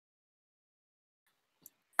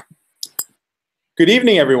Good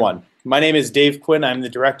evening, everyone. My name is Dave Quinn. I'm the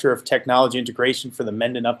Director of Technology Integration for the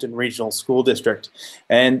Mendon-Upton Regional School District.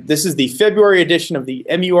 And this is the February edition of the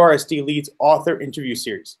MURSDLeads Author Interview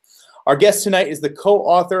Series. Our guest tonight is the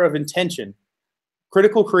co-author of Intention,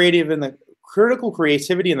 Critical Creativity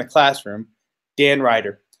in the Classroom, Dan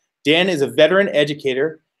Ryder. Dan is a veteran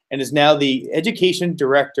educator and is now the Education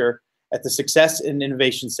Director at the Success and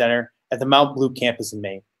Innovation Center at the Mount Blue campus in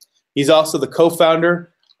Maine. He's also the co-founder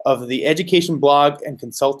of the education blog and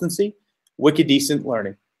consultancy, Wicked Decent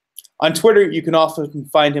Learning. On Twitter, you can often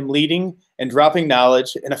find him leading and dropping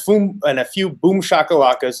knowledge and a few boom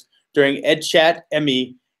shakalakas during EdChat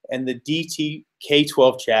ME and the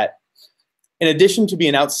DTK12 chat. In addition to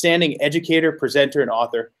being an outstanding educator, presenter, and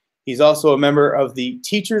author, he's also a member of the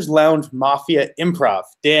Teachers Lounge Mafia Improv.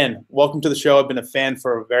 Dan, welcome to the show. I've been a fan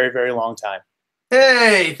for a very, very long time.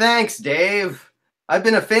 Hey, thanks, Dave. I've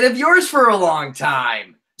been a fan of yours for a long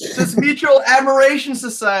time. It's this mutual admiration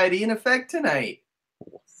society in effect tonight.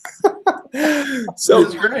 So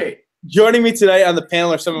this is great. Joining me tonight on the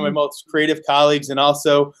panel are some of my most creative colleagues and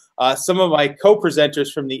also some of my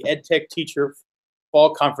co-presenters from the EdTech Teacher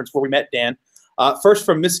Fall Conference where we met Dan. First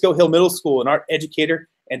from Misco Hill Middle School, an art educator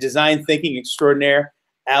and design thinking extraordinaire,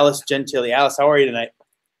 Alice Gentili. Alice, how are you tonight?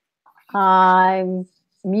 I'm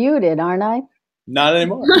muted, aren't I? Not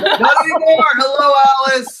anymore. Not anymore. Hello,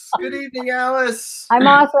 Alice. Good evening, Alice. I'm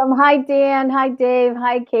awesome. Hi, Dan. Hi, Dave.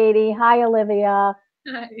 Hi, Katie. Hi, Olivia.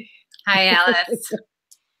 Hi, Alice.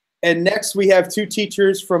 And next we have two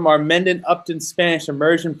teachers from our Mendon-Upton Spanish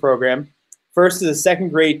Immersion program. First is a second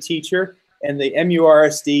grade teacher and the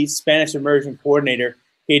MURSD Spanish Immersion Coordinator,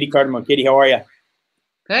 Katie Cardamone. Katie, how are you?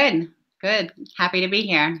 Good, good. Happy to be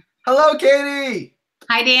here. Hello, Katie.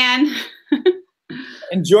 Hi, Dan.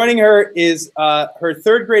 And joining her is her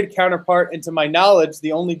third grade counterpart, and to my knowledge,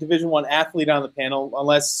 the only Division I athlete on the panel,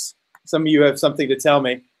 unless some of you have something to tell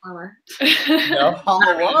me. No?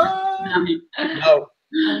 No.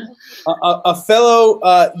 A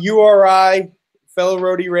fellow URI, fellow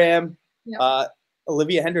Rhody Ram, yep.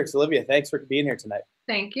 Olivia Hendricks. Olivia, thanks for being here tonight.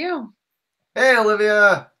 Thank you. Hey,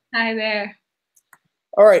 Olivia. Hi there.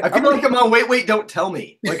 All right. I feel like I'm on wait, don't tell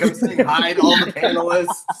me. Like I'm saying hi to all the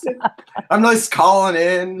panelists. I'm just calling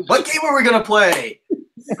in. What game are we going to play?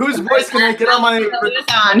 Whose voice can I get on my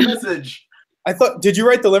message? Did you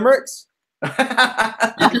write the limericks?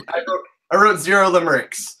 I wrote 0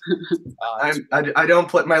 limericks. I don't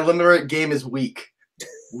play, my limerick game is weak.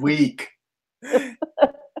 Weak.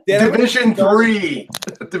 Division 3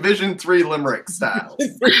 limerick style.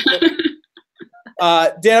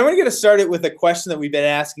 Dan, I'm going to get us started with a question that we've been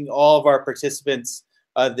asking all of our participants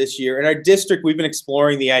this year. In our district, we've been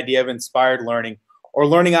exploring the idea of inspired learning or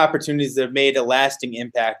learning opportunities that have made a lasting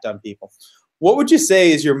impact on people. What would you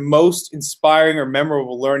say is your most inspiring or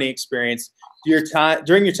memorable learning experience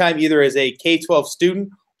during your time either as a K-12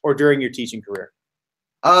 student or during your teaching career?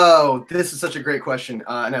 Oh, this is such a great question,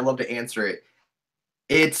 and I love to answer it.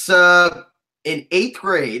 It's in 8th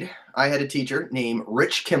grade, I had a teacher named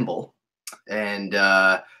Rich Kimball. And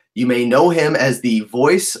you may know him as the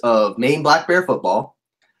voice of Maine Black Bear football.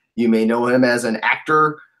 You may know him as an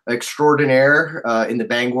actor extraordinaire in the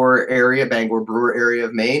Bangor Brewer area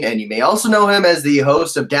of Maine. And you may also know him as the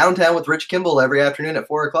host of Downtown with Rich Kimball every afternoon at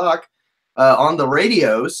 4 o'clock on the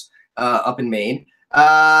radios up in Maine.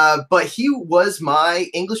 But he was my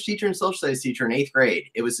English teacher and social studies teacher in 8th grade.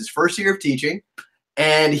 It was his first year of teaching.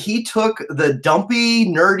 And he took the dumpy,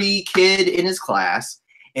 nerdy kid in his class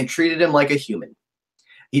and treated him like a human.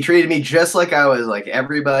 He treated me just like I was like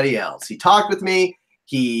everybody else. He talked with me.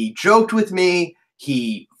 He joked with me.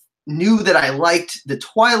 He knew that I liked the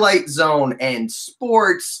Twilight Zone and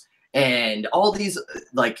sports and all these,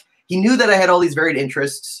 he knew that I had all these varied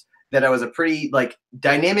interests, that I was a pretty,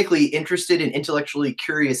 dynamically interested and intellectually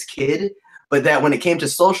curious kid, but that when it came to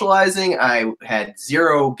socializing, I had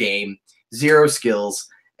 0 game, 0 skills.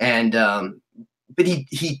 And, but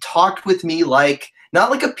he talked with me not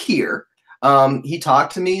like a peer. He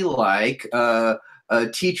talked to me like a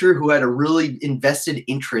teacher who had a really invested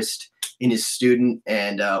interest in his student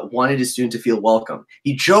and wanted his student to feel welcome.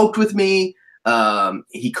 He joked with me.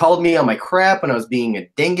 He called me on my crap when I was being a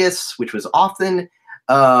dingus, which was often.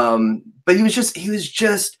 But he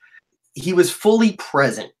was fully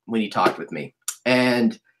present when he talked with me.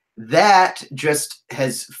 And that just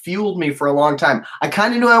has fueled me for a long time. I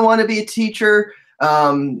kind of knew I wanted to be a teacher.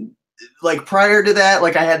 Prior to that,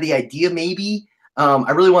 I had the idea maybe.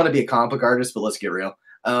 I really want to be a comic book artist, but let's get real.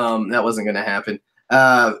 That wasn't going to happen.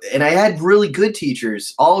 And I had really good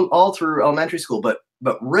teachers all through elementary school, but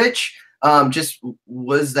Rich just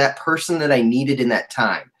was that person that I needed in that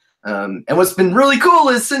time. And what's been really cool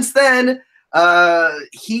is since then,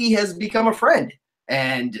 he has become a friend,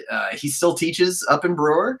 and he still teaches up in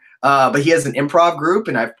Brewer, but he has an improv group,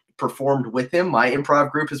 and I've performed with him. My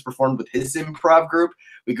improv group has performed with his improv group.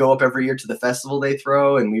 We go up every year to the festival they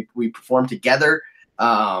throw, and we perform together.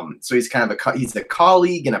 So he's kind of he's a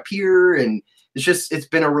colleague and a peer, and it's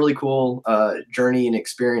been a really cool journey and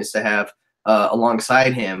experience to have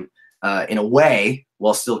alongside him in a way,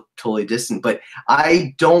 while still totally distant. But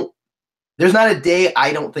there's not a day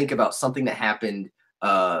I don't think about something that happened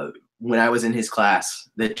when I was in his class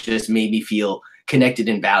that just made me feel connected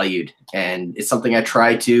and valued. And it's something I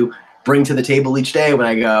try to bring to the table each day when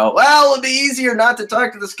I go, well, it'd be easier not to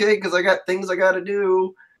talk to this kid because I got things I got to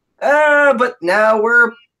do. But now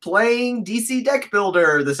we're playing DC Deck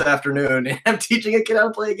Builder this afternoon, and I'm teaching a kid how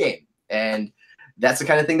to play a game. And that's the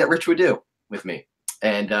kind of thing that Rich would do with me.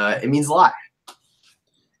 And it means a lot.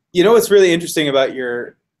 You know what's really interesting about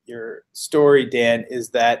your story, Dan, is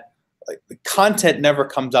that like the content never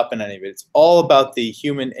comes up in any of it. It's all about the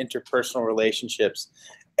human interpersonal relationships.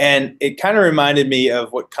 And it kind of reminded me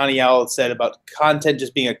of what Connie Yowell said about content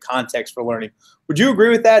just being a context for learning. Would you agree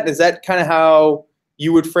with that? Is that kind of how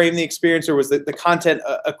you would frame the experience, or was the content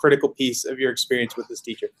a critical piece of your experience with this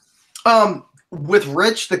teacher? With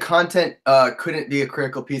Rich, the content couldn't be a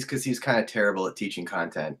critical piece because he's kind of terrible at teaching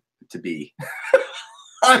content, to be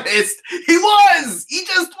honest. He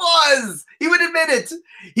just was. He would admit it.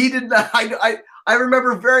 He did not. I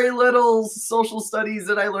remember very little social studies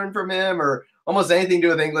that I learned from him, or almost anything to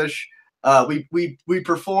do with English. We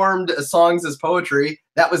performed songs as poetry.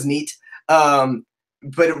 That was neat.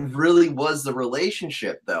 But it really was the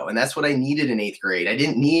relationship, though, and that's what I needed in 8th grade. I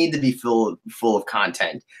didn't need to be full of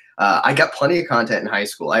content. I got plenty of content in high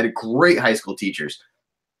school. I had great high school teachers.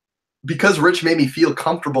 Because Rich made me feel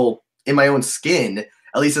comfortable in my own skin,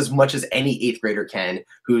 at least as much as any 8th grader can,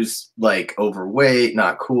 who's like overweight,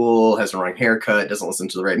 not cool, has the wrong haircut, doesn't listen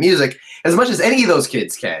to the right music, as much as any of those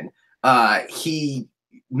kids can, he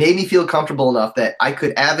made me feel comfortable enough that I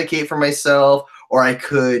could advocate for myself, or I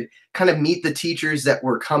could kind of meet the teachers that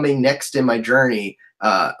were coming next in my journey.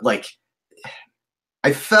 Like,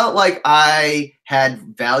 I felt like I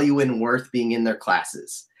had value and worth being in their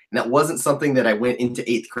classes. And that wasn't something that I went into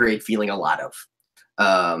 8th grade feeling a lot of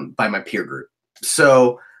by my peer group.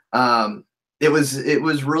 So it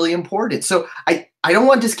was really important. So I don't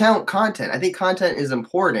want to discount content. I think content is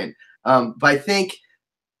important. But I think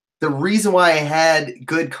the reason why I had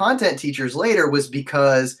good content teachers later was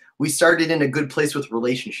because we started in a good place with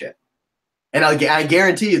relationship. And I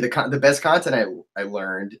guarantee you the best content I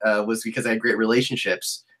learned was because I had great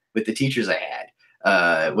relationships with the teachers I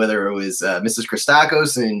had, whether it was Mrs.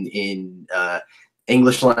 Christakos in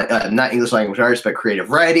English, not English language arts, but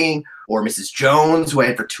creative writing, or Mrs. Jones, who I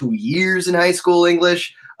had for 2 years in high school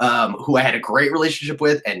English, who I had a great relationship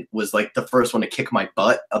with and was like the first one to kick my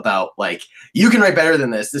butt about like, you can write better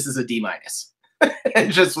than this. This is a D-.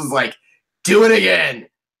 And just was like, do it again.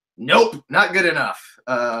 Nope, not good enough.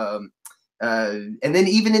 And then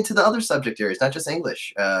even into the other subject areas, not just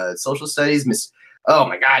English, social studies, oh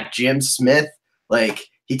my God, Jim Smith, like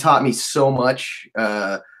he taught me so much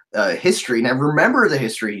history, and I remember the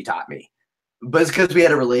history he taught me, but it's because we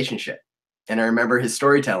had a relationship, and I remember his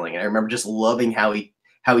storytelling, and I remember just loving how he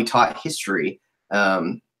taught history.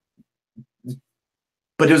 But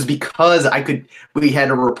it was because we had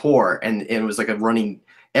a rapport, and it was like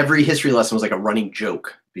every history lesson was like a running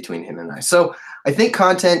joke between him and I. So I think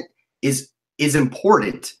content is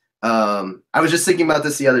important. I was just thinking about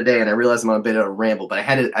this the other day, and I realized I'm on a bit of a ramble, but I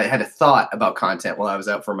had a thought about content while I was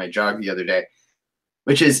out for my jog the other day,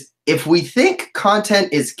 which is, if we think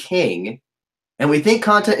content is king and we think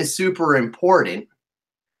content is super important,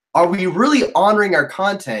 are we really honoring our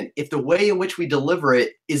content if the way in which we deliver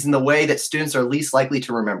it is in the way that students are least likely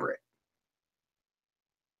to remember it?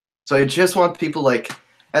 So I just want people, like,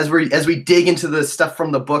 as we dig into the stuff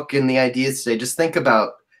from the book and the ideas today, just think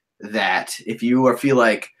about that. If you feel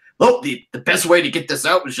like, oh, the best way to get this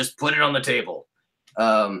out was just put it on the table,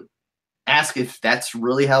 ask if that's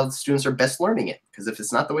really how the students are best learning it. Because if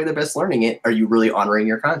it's not the way they're best learning it, are you really honoring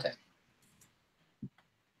your content?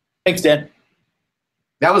 Thanks, Dan.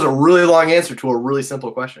 That was a really long answer to a really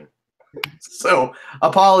simple question. So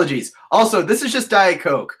apologies. Also, this is just Diet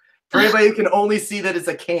Coke. For anybody who can only see that it's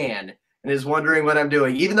a can and is wondering what I'm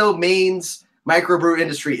doing, even though Maine's microbrew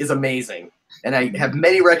industry is amazing, and I have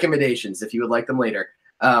many recommendations if you would like them later,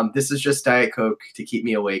 this is just Diet Coke to keep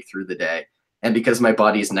me awake through the day, and because my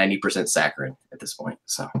body is 90% saccharin at this point.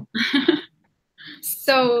 So,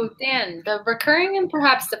 So Dan, the recurring and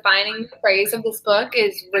perhaps defining phrase of this book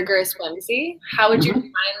is rigorous whimsy. How would you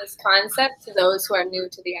define this concept to those who are new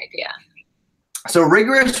to the idea? So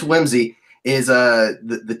rigorous whimsy is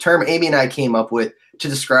the term Amy and I came up with to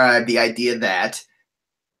describe the idea that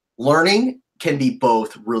learning can be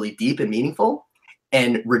both really deep and meaningful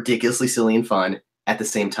and ridiculously silly and fun at the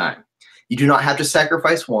same time. You do not have to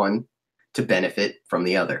sacrifice one to benefit from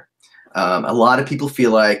the other. A lot of people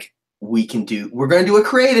feel like we're going to do a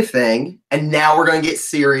creative thing, and now we're going to get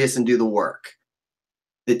serious and do the work.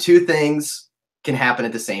 The two things can happen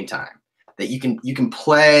at the same time. That you can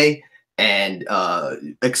play and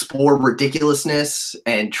explore ridiculousness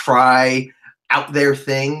and try out there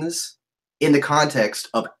things in the context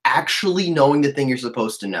of actually knowing the thing you're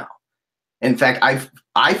supposed to know. In fact,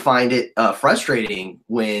 I find it frustrating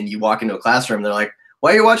when you walk into a classroom and they're like,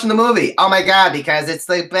 "Why are you watching the movie?" "Oh my God, because it's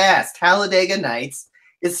the best. Talladega Nights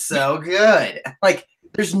is so good." Like,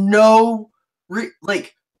 there's no,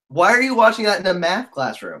 why are you watching that in a math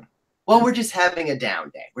classroom? "Well, we're just having a down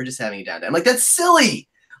day. We're just having a down day." I'm like, that's silly.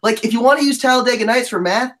 Like, if you want to use Talladega Nights for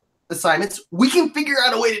math assignments, we can figure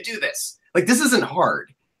out a way to do this. Like, this isn't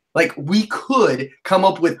hard. Like, we could come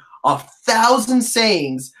up with 1,000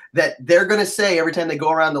 sayings that they're going to say every time they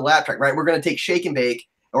go around the lap track, right? We're going to take shake and bake,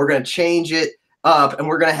 and we're going to change it up, and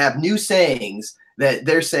we're going to have new sayings that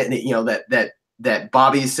they're saying, that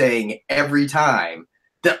Bobby's saying every time,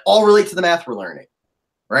 that all relate to the math we're learning,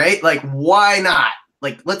 right? Like, why not?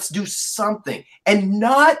 Like, let's do something, and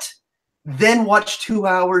not then watch 2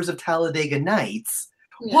 hours of Talladega Nights.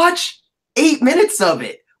 Yeah. Watch 8 minutes of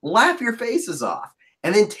it. Laugh your faces off,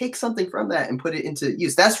 and then take something from that and put it into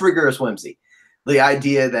use. That's rigorous whimsy. The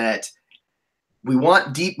idea that we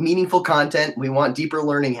want deep, meaningful content, we want deeper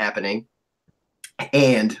learning happening,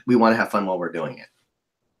 and we want to have fun while we're doing it.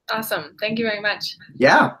 Awesome. Thank you very much.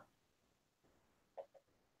 Yeah.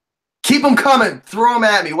 Keep them coming. Throw them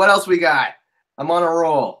at me. What else we got? I'm on a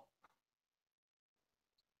roll.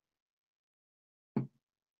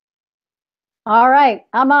 All right,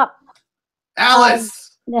 I'm up.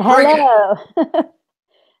 Alice. Hello.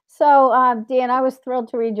 So, Dan, I was thrilled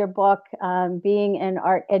to read your book. Being an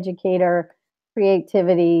art educator,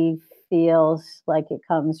 creativity feels like it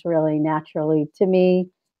comes really naturally to me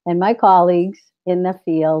and my colleagues in the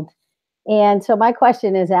field. And so my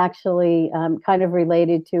question is actually kind of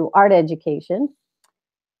related to art education.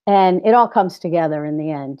 And it all comes together in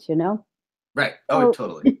the end, you know? Right. Oh,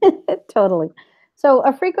 totally. Totally. So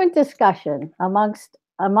a frequent discussion amongst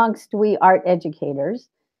we art educators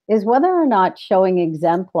is whether or not showing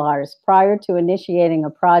exemplars prior to initiating a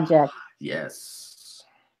project. Yes.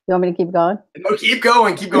 You want me to keep going? No, keep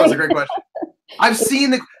going. Keep going. It's a great question. I've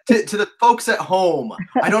seen to the folks at home.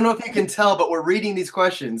 I don't know if you can tell, but we're reading these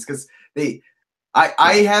questions because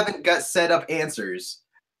I haven't got set up answers.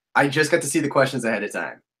 I just got to see the questions ahead of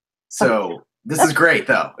time. So this is great,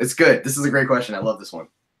 though. It's good. This is a great question. I love this one.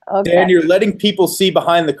 Okay. Dan, you're letting people see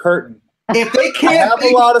behind the curtain. If they can't, I have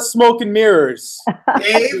a lot of smoke and mirrors.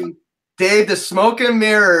 Dave, the smoke and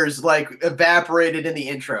mirrors like evaporated in the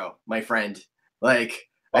intro, my friend. Like,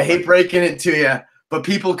 I hate breaking it to you, but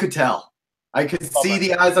people could tell. I could see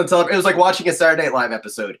the eyes on top. It was like watching a Saturday Night Live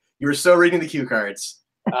episode. You were so reading the cue cards.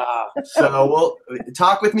 So we'll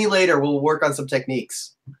talk with me later. We'll work on some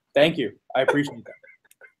techniques. Thank you. I appreciate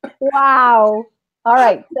that. Wow. All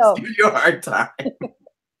right. So give you a hard time.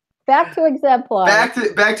 Back to exemplars.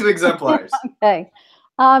 Back to exemplars. Okay.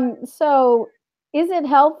 So is it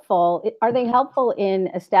helpful? Are they helpful in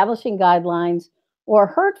establishing guidelines or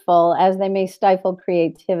hurtful as they may stifle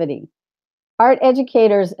creativity? Art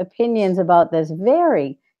educators' opinions about this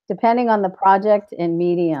vary depending on the project and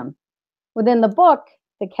medium. Within the book,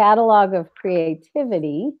 The Catalog of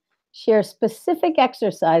Creativity shares specific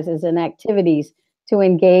exercises and activities to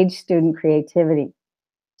engage student creativity.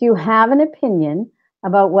 Do you have an opinion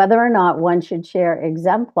about whether or not one should share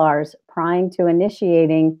exemplars prior to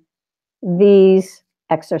initiating these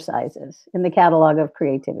exercises in the Catalog of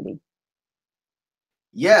Creativity?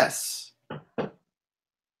 Yes.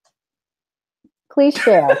 Please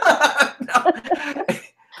share.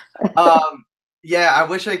 Yeah, I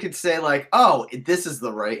wish I could say like, oh, this is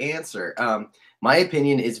the right answer. My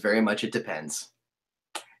opinion is very much it depends.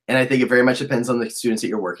 And I think it very much depends on the students that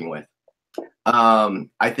you're working with.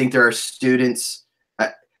 I think there are students,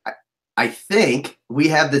 I think we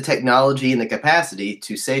have the technology and the capacity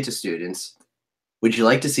to say to students, would you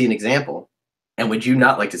like to see an example? And would you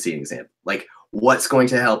not like to see an example? Like, what's going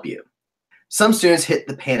to help you? Some students hit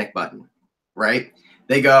the panic button, right?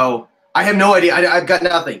 They go, I have no idea. I've got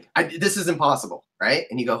nothing. This is impossible, right?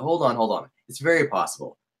 And you go, hold on. It's very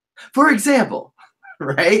possible. For example,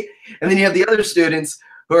 right? And then you have the other students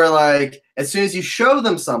who are like, as soon as you show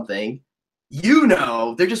them something, you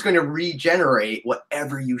know they're just going to regenerate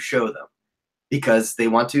whatever you show them. because they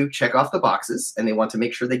want to check off the boxes and they want to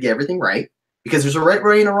make sure they get everything right, because there's a right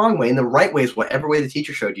way and a wrong way, and the right way is whatever way the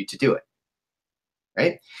teacher showed you to do it,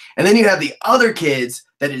 right? And then you have the other kids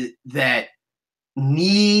that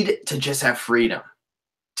need to just have freedom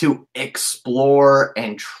to explore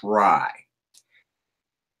and try.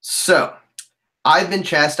 So I've been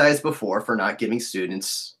chastised before for not giving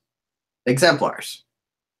students exemplars.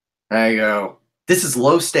 And I go, this is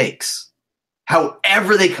low stakes.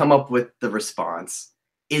 However they come up with the response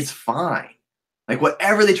is fine. Like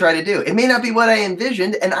whatever they try to do. It may not be what I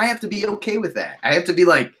envisioned, and I have to be okay with that. I have to be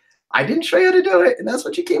like, I didn't show you how to do it, and that's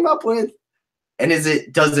what you came up with. And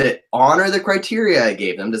does it honor the criteria I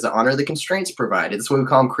gave them? Does it honor the constraints provided? That's what we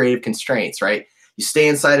call them, creative constraints, right? You stay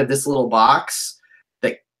inside of this little box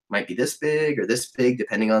that might be this big or this big,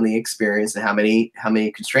 depending on the experience and how many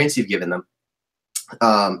constraints you've given them.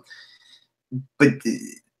 But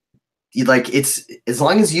it's as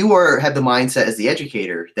long as you have the mindset as the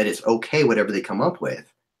educator that it's okay whatever they come up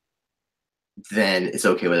with, then it's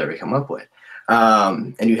okay whatever they come up with.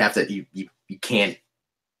 And you have to you can't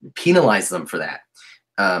penalize them for that.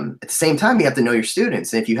 At the same time, you have to know your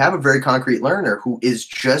students. And if you have a very concrete learner who is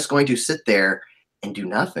just going to sit there and do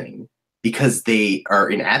nothing because they are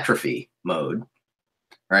in atrophy mode,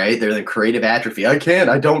 right? They're in creative atrophy. I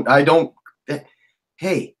don't.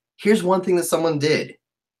 Hey, here's one thing that someone did.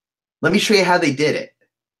 Let me show you how they did it.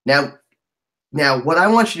 Now, what I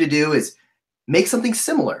want you to do is make something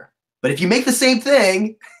similar. But if you make the same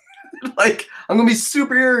thing, like, I'm going to be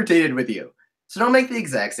super irritated with you. So don't make the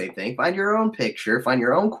exact same thing. Find your own picture. Find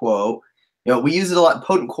your own quote. You know, we use it a lot.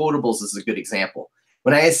 Potent quotables is a good example.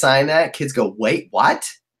 When I assign that, kids go, wait, what?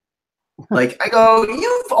 Like, I go,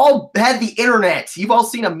 you've all had the internet. You've all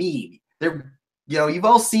seen a meme. You've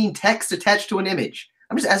all seen text attached to an image.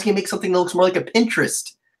 I'm just asking you to make something that looks more like a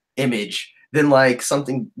Pinterest image than like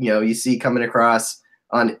something, you see coming across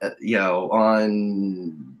on,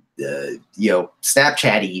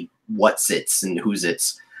 Snapchatty what's its and who's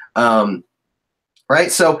its.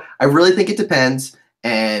 Right? So I really think it depends.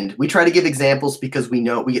 And we try to give examples because we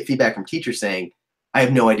get feedback from teachers saying, I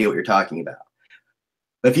have no idea what you're talking about.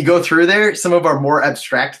 But if you go through there, some of our more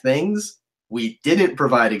abstract things we didn't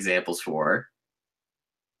provide examples for,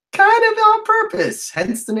 kind of on purpose,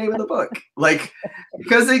 hence the name of the book. Like,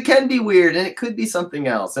 because it can be weird and it could be something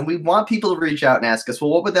else. And we want people to reach out and ask us,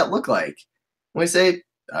 well, what would that look like? And we say,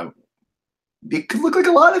 it could look like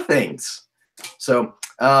a lot of things. So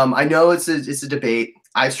I know it's a debate.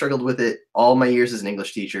 I've struggled with it all my years as an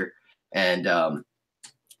English teacher. And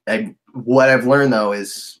what I've learned, though,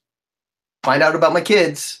 is find out about my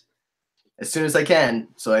kids as soon as I can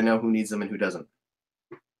so I know who needs them and who doesn't.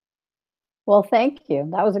 Well, thank you.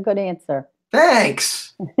 That was a good answer.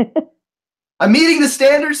 Thanks. I'm meeting the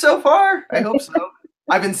standards so far. I hope so.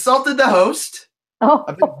 I've insulted the host. Oh.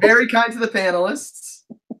 I've been very kind to the panelists.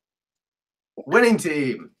 Winning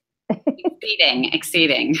team.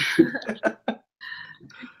 Exceeding.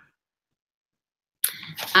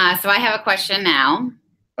 So I have a question now.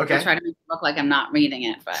 Okay. I'll try to make it look like I'm not reading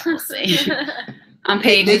it, but we'll see. On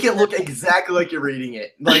page, make it look exactly like you're reading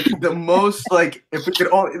it. Like the most, like if we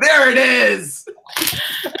could only, there it is.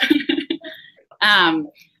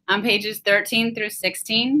 On pages 13 through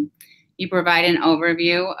 16, you provide an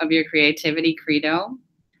overview of your creativity credo.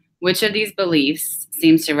 Which of these beliefs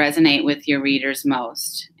seems to resonate with your readers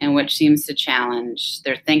most, and which seems to challenge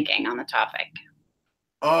their thinking on the topic?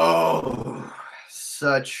 Oh,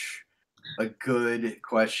 such a good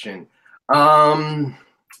question.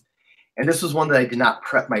 And this was one that I did not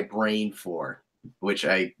prep my brain for, which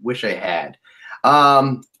I wish I had.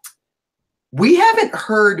 We haven't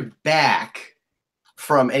heard back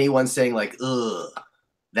from anyone saying like, ugh,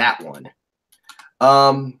 that one.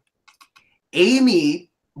 Amy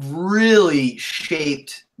really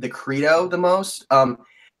shaped the credo the most. I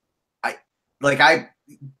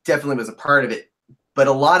definitely was a part of it, but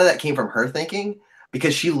a lot of that came from her thinking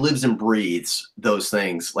because she lives and breathes those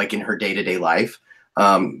things like in her day-to-day life.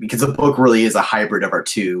 Because the book really is a hybrid of our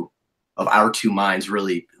two minds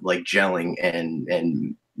really like gelling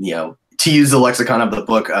and to use the lexicon of the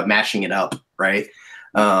book, mashing it up, right?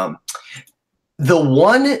 The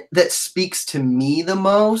one that speaks to me the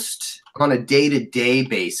most on a day-to-day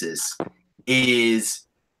basis is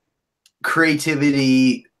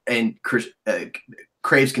creativity and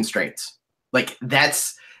craves constraints. Like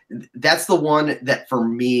that's the one that for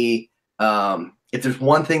me, if there's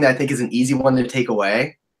one thing that I think is an easy one to take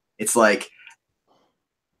away, it's like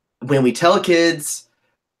when we tell kids,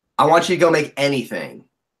 I want you to go make anything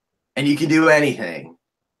and you can do anything.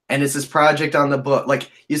 And it's this project on the book.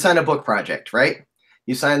 Like you sign a book project, right?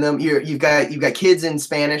 You sign them, you've got kids in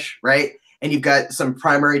Spanish, right? and you've got some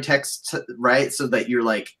primary text, right? So that you're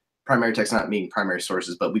like, primary text not meaning primary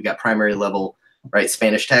sources, but we've got primary level, right,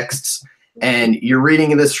 Spanish texts. And you're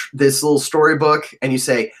reading this little storybook, and you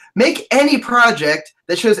say, make any project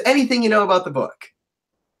that shows anything you know about the book.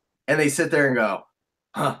 And they sit there and go,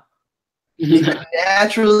 huh.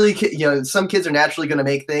 Naturally, some kids are naturally going to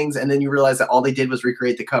make things, and then you realize that all they did was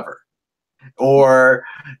recreate the cover. Or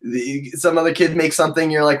some other kid makes something,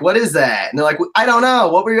 you're like, what is that? And they're like, I don't know.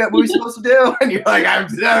 What were we supposed to do? And you're like, and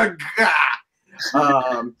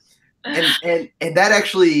that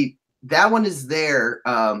actually, that one is there.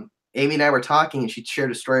 Amy and I were talking, and she shared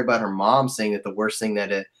a story about her mom saying that the worst thing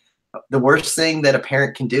that a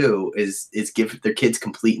parent can do is give their kids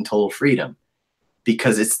complete and total freedom,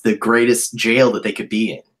 because it's the greatest jail that they could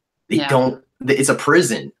be in. It's a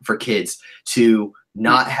prison for kids to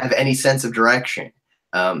not have any sense of direction.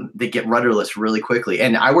 They get rudderless really quickly.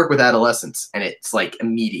 And I work with adolescents, and it's like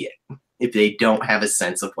immediate if they don't have a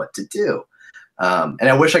sense of what to do. And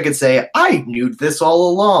I wish I could say I knew this all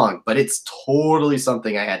along, but it's totally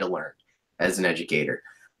something I had to learn as an educator.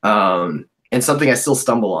 And something I still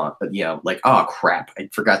stumble on, but like, oh crap, I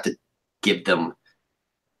forgot to give them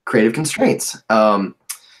creative constraints.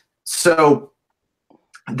 So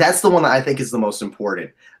that's the one that I think is the most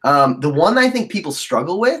important. The one that I think people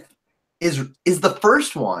struggle with is the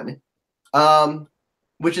first one,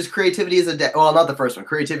 which is creativity is well, not the first one.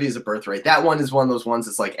 Creativity is a birthright. That one is one of those ones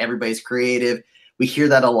that's like everybody's creative. We hear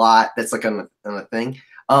that a lot. That's like on the thing.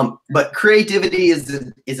 But creativity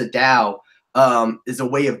is a Tao, is a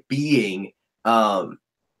way of being. A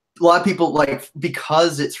lot of people, like,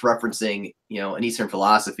 because it's referencing, an Eastern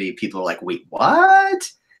philosophy, people are like, wait, what?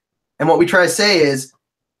 And what we try to say is,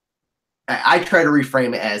 I try to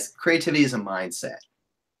reframe it as creativity is a mindset,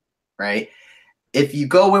 right? If you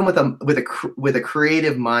go in with a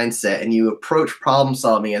creative mindset and you approach problem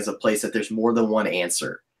solving as a place that there's more than one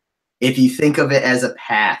answer, if you think of it as a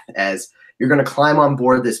path, as you're going to climb on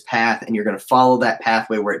board this path and you're going to follow that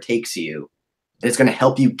pathway where it takes you, and it's going to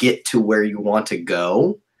help you get to where you want to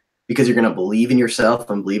go, because you're going to believe in yourself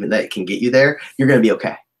and believe that it can get you there, you're going to be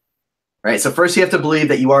okay, right? So first you have to believe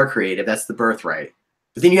that you are creative. That's the birthright.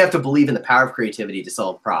 But then you have to believe in the power of creativity to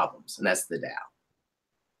solve problems, and that's the Tao.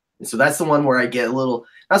 And so that's the one where I get a little,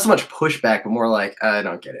 not so much pushback, but more like, I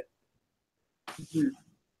don't get it. Mm-hmm.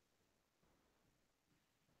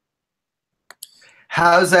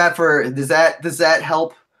 How's that for, does that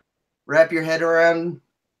help wrap your head around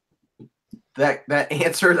that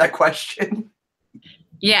answer, that question?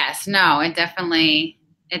 Yes, no, it definitely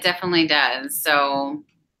does. So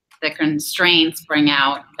the constraints bring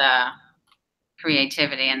out the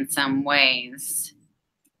creativity in some ways.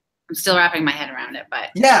 I'm still wrapping my head around it,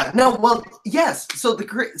 but yeah, no, well, yes. So the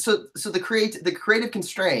creative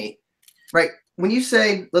constraint, right? When you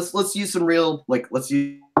say let's use some real, like,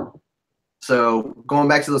 so going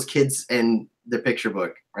back to those kids and the picture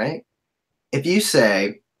book, right? If you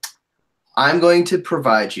say, I'm going to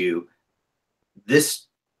provide you this,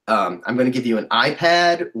 I'm going to give you an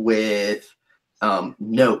iPad with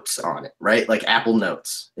notes on it, right? Like Apple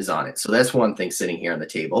Notes is on it. So that's one thing sitting here on the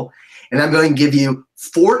table. And I'm going to give you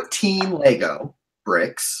 14 Lego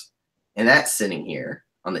bricks, and that's sitting here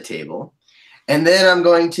on the table. And then I'm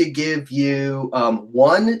going to give you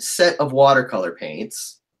one set of watercolor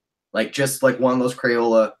paints, like just like one of those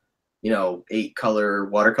Crayola, 8-color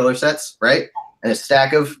watercolor sets, right? And a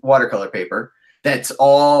stack of watercolor paper. That's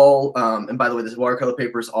all, and by the way, this watercolor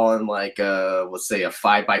paper is all in like, let's say a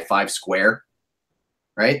 5x5 square,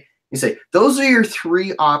 right? You say, those are your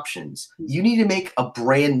 3 options. You need to make a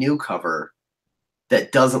brand new cover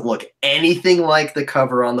that doesn't look anything like the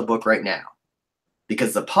cover on the book right now.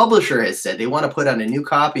 Because the publisher has said they want to put out a new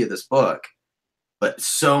copy of this book, but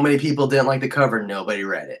so many people didn't like the cover, nobody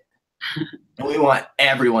read it. And we want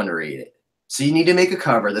everyone to read it. So you need to make a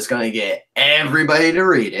cover that's going to get everybody to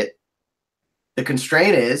read it. The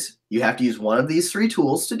constraint is you have to use one of these 3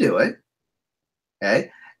 tools to do it, okay?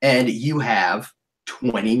 And you have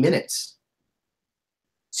 20 minutes.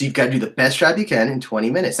 So you've got to do the best job you can in 20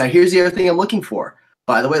 minutes. Now, here's the other thing I'm looking for.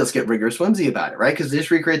 By the way, let's get rigorous whimsy about it, right? Because just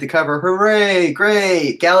recreate the cover. Hooray,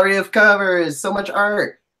 great. Gallery of covers, so much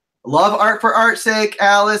art. Love art for art's sake,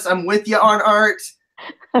 Alice. I'm with you on art.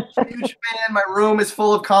 Huge fan. My room is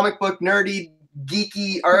full of comic book, nerdy,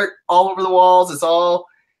 geeky art all over the walls.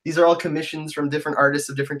 These are all commissions from different artists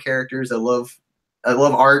of different characters. I love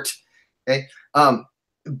art. Okay.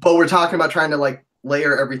 But we're talking about trying to like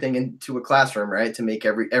layer everything into a classroom, right? To make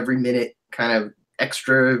every minute kind of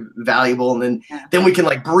extra valuable, and then we can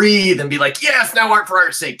like breathe and be like, yes, now art for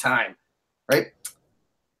art's sake time, right?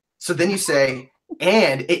 So then you say,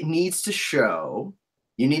 and it needs to show,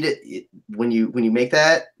 You need it when you make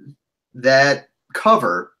that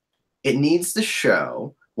cover, it needs to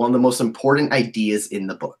show one of the most important ideas in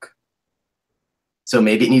the book. So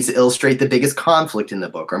maybe it needs to illustrate the biggest conflict in the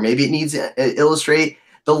book, or maybe it needs to illustrate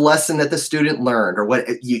the lesson that the student learned, or what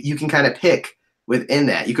you can kind of pick within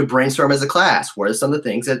that. You could brainstorm as a class. What are some of the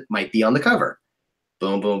things that might be on the cover?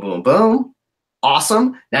 Boom, boom, boom, boom.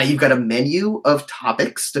 Awesome. Now you've got a menu of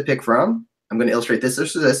topics to pick from. I'm going to illustrate this,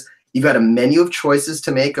 this, or this. You've got a menu of choices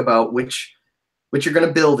to make about which you're going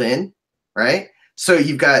to build in, right? So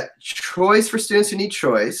you've got choice for students who need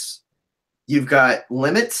choice. You've got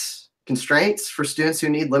limits, constraints for students who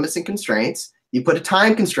need limits and constraints. You put a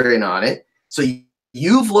time constraint on it. So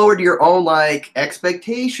you've lowered your own like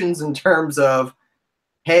expectations in terms of,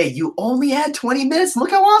 hey, you only had 20 minutes.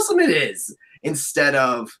 Look how awesome it is. Instead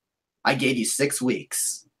of, I gave you 6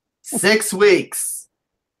 weeks. 6 weeks.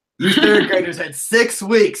 You third graders had 6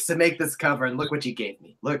 weeks to make this cover, and look what you gave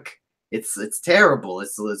me. Look, it's terrible.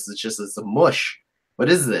 It's a mush. What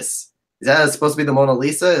is this? Is that supposed to be the Mona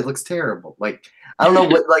Lisa? It looks terrible. Like, I don't know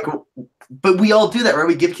what, like, but we all do that, right?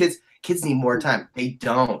 We give kids need more time. They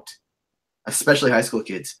don't. Especially high school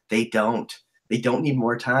kids. They don't. They don't need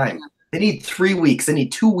more time. They need 3 weeks. They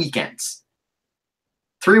need 2 weekends.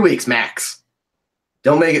 3 weeks max.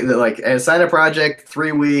 Don't make it like assign a project,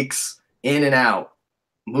 3 weeks, in and out.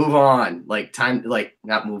 Move on. Like time, like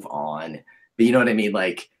not move on, but you know what I mean?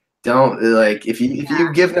 Like, don't like if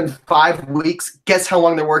you give them 5 weeks, guess how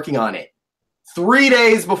long they're working on it? 3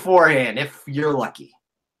 days beforehand, if you're lucky.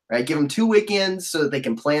 Right? Give them 2 weekends so that they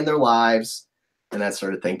can plan their lives and that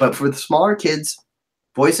sort of thing. But for the smaller kids,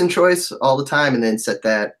 voice and choice all the time, and then set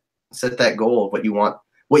that goal of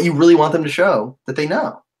what you really want them to show that they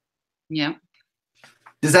know. Yeah.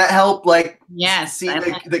 Does that help? Like, yes, see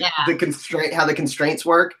the constraint, how the constraints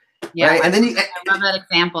work. Yeah, right? And then I love that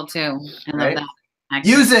example too. I love that.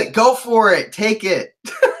 Actually. Use it. Go for it. Take it.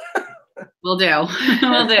 We'll do.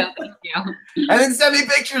 We'll do. Thank you. And then send me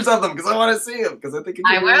pictures of them because I want to see them because I think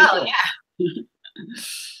I will. Really Yeah.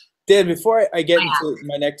 Dan, before I get into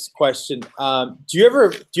my next question, do you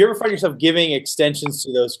ever find yourself giving extensions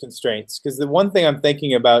to those constraints? Because the one thing I'm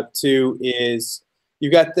thinking about too is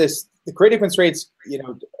you've got the creative constraints,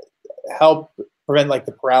 help prevent like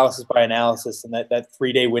the paralysis by analysis and that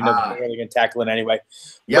 3-day window that you're really going to tackle it anyway.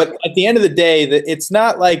 Yep. But at the end of the day, it's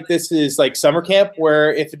not like this is like summer camp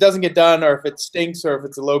where if it doesn't get done or if it stinks or if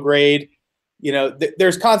it's a low grade,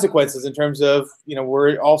 there's consequences in terms of,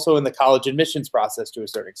 we're also in the college admissions process to a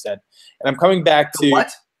certain extent. And I'm coming back to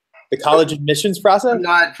what? The college admissions process. I'm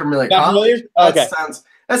not familiar. Not familiar? Okay.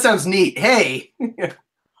 That sounds neat. Hey. Maybe we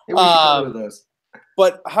should go to those.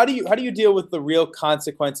 But how do you deal with the real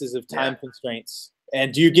consequences of time constraints?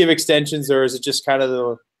 And do you give extensions, or is it just kind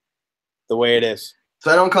of the way it is? So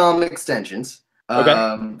I don't call them extensions.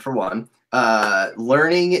 Okay. For one,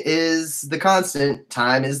 learning is the constant.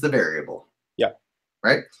 Time is the variable. Yeah.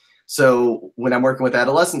 Right. So when I'm working with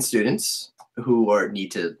adolescent students who need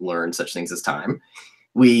to learn such things as time,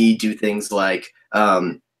 we do things like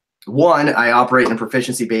one, I operate in a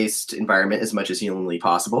proficiency-based environment as much as humanly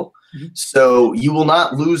possible. Mm-hmm. So you will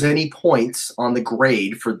not lose any points on the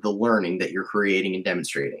grade for the learning that you're creating and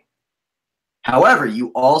demonstrating. However, you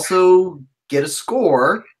also get a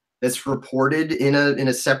score that's reported in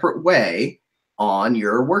a separate way on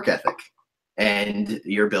your work ethic and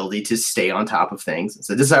your ability to stay on top of things.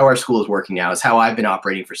 So this is how our school is working now. It's how I've been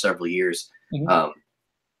operating for several years, mm-hmm.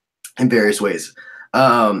 In various ways.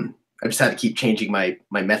 I just had to keep changing my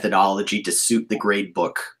methodology to suit the grade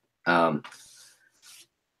book. But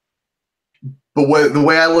the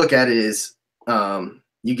way I look at it is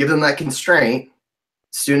you give them that constraint.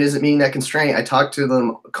 Student isn't meeting that constraint. I talk to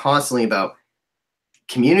them constantly about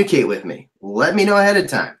communicate with me. Let me know ahead of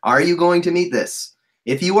time. Are you going to meet this?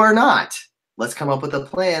 If you are not, let's come up with a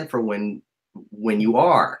plan for when you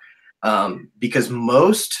are. Because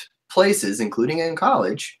most places, including in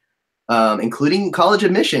college, including college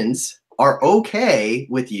admissions, are okay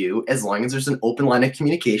with you as long as there's an open line of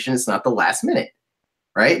communication. It's not the last minute,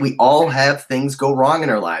 right? We all have things go wrong in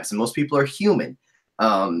our lives, and most people are human.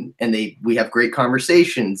 And we have great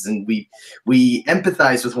conversations, and we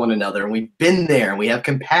empathize with one another, and we've been there, and we have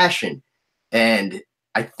compassion. And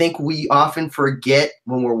I think we often forget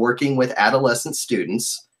when we're working with adolescent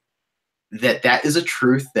students that is a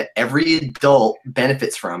truth that every adult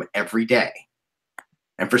benefits from every day.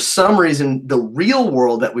 And for some reason, the real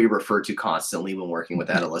world that we refer to constantly when working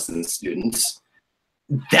with adolescent students,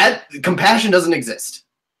 that compassion doesn't exist.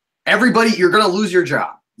 Everybody, you're going to lose your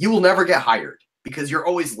job. You will never get hired because you're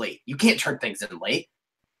always late. You can't turn things in late.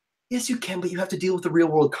 Yes, you can, but you have to deal with the real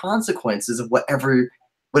world consequences of whatever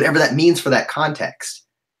that means for that context.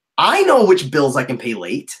 I know which bills I can pay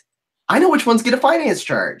late. I know which ones get a finance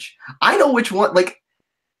charge. I know which one, like,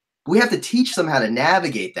 we have to teach them how to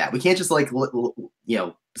navigate that. We can't just like,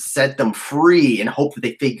 set them free and hope that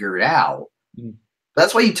they figure it out. Mm.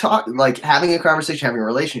 That's why you talk, like having a conversation, having a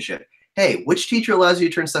relationship. Hey, which teacher allows you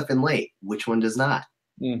to turn stuff in late? Which one does not?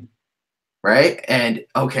 Mm. Right? And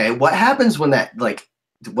okay, what happens when that, like,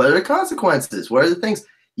 what are the consequences? What are the things?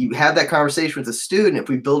 You have that conversation with the student. If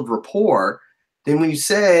we build rapport, then when you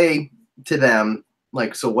say to them,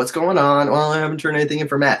 like, so what's going on? Well, I haven't turned anything in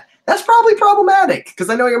for math. That's probably problematic because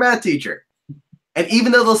I know you're a math teacher. And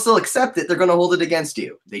even though they'll still accept it, they're going to hold it against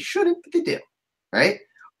you. They shouldn't, but they do, right?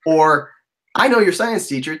 Or I know your science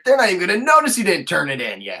teacher. They're not even going to notice you didn't turn it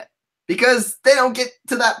in yet because they don't get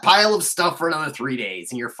to that pile of stuff for another 3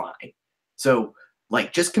 days and you're fine. So,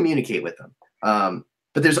 like, just communicate with them.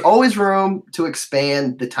 But there's always room to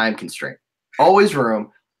expand the time constraint. Always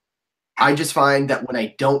room. I just find that when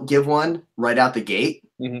I don't give one right out the gate,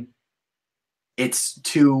 it's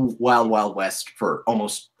too wild, wild west for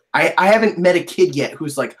almost. I haven't met a kid yet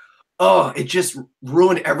who's like, oh, it just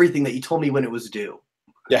ruined everything that you told me when it was due.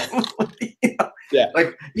 Yeah. Yeah.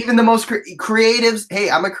 Like even the most creatives. Hey,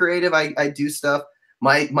 I'm a creative. I do stuff.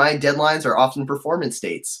 My deadlines are often performance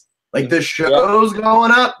dates. Like the show's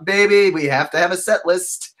going up, baby. We have to have a set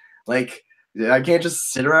list. Like I can't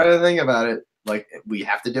just sit around and think about it. Like we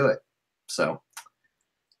have to do it. So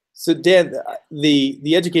Dan,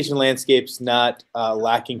 the education landscape's not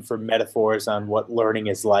lacking for metaphors on what learning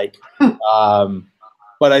is like.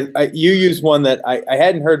 But you use one that I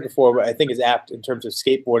hadn't heard before, but I think is apt in terms of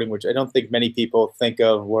skateboarding, which I don't think many people think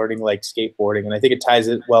of learning like skateboarding. And I think it ties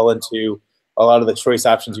it well into a lot of the choice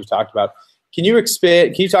options you've talked about. Can you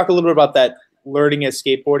expand? Can you talk a little bit about that learning as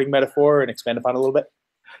skateboarding metaphor and expand upon it a little bit?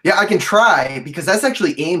 Yeah, I can try because that's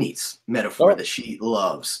actually Amy's metaphor that she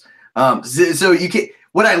loves. So you can.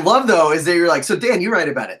 What I love though is that you're like, so Dan, you write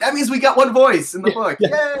about it. That means we got one voice in the book.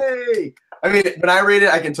 Yay! I mean, when I read it,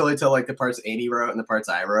 I can totally tell like the parts Amy wrote and the parts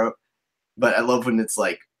I wrote. But I love when it's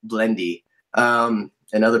like blendy, and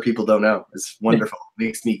other people don't know. It's wonderful. It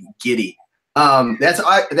makes me giddy. That's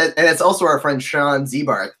also our friend Sean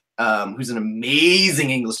Zebarth, who's an amazing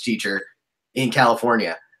English teacher in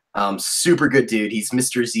California. Super good dude. He's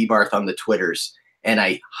Mr. Zebarth on the Twitters, and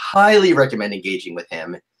I highly recommend engaging with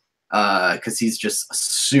him because he's just a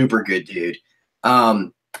super good dude.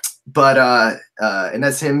 And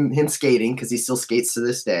that's him skating because he still skates to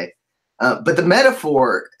this day. But the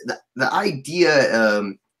metaphor, the idea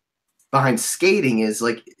behind skating is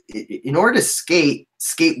like, in order to skate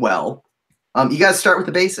well, you got to start with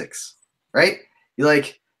the basics, right?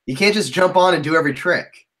 You can't just jump on and do every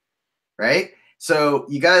trick, right? So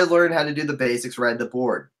you got to learn how to do the basics, ride the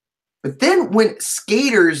board. But then when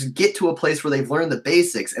skaters get to a place where they've learned the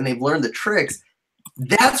basics and they've learned the tricks,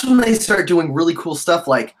 that's when they start doing really cool stuff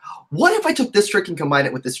like, what if I took this trick and combined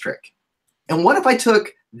it with this trick? And what if I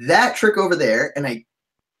took that trick over there and I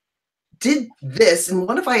did this? And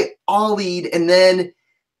what if I ollied and then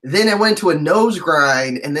I went to a nose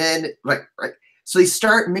grind and then right. So they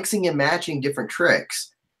start mixing and matching different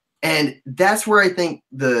tricks. And that's where I think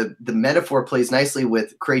the metaphor plays nicely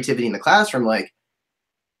with creativity in the classroom. Like,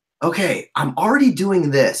 okay, I'm already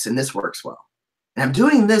doing this and this works well. And I'm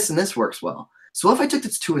doing this and this works well. So what if I took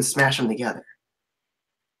these two and smashed them together?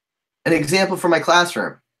 An example from my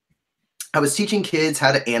classroom. I was teaching kids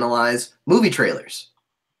how to analyze movie trailers.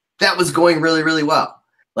 That was going really, really well.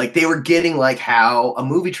 Like they were getting like how a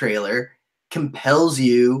movie trailer compels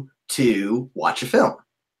you to watch a film.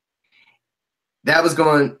 That was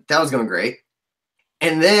going great.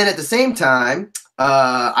 And then at the same time,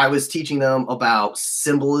 I was teaching them about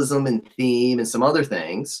symbolism and theme and some other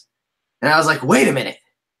things. And I was like, wait a minute.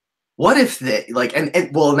 What if they like, and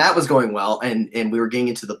that was going well. And we were getting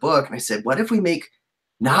into the book. And I said, what if we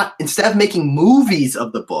instead of making movies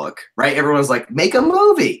of the book, right? Everyone's like, make a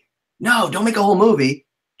movie. No, don't make a whole movie.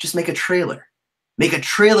 Just make a trailer. Make a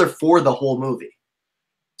trailer for the whole movie.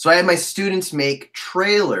 So I had my students make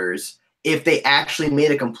trailers. If they actually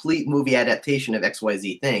made a complete movie adaptation of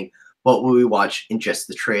XYZ thing, what will we watch in just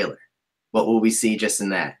the trailer? What will we see just in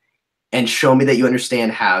that? And show me that you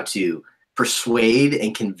understand how to persuade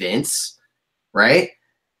and convince, right?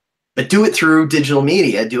 But do it through digital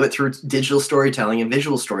media. Do it through digital storytelling and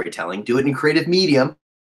visual storytelling. Do it in creative medium.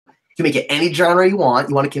 You can make it any genre you want.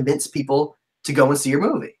 You want to convince people to go and see your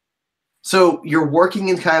movie. So you're working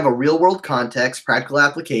in kind of a real world context, practical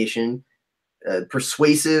application,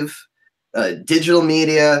 persuasive, digital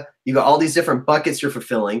media. You got all these different buckets you're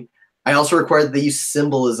fulfilling. I also require that they use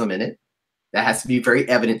symbolism in it. That has to be very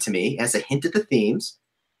evident to me. It has a hint at the themes.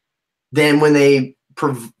 Then when they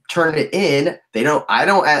turn it in, I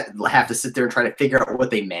don't have to sit there and try to figure out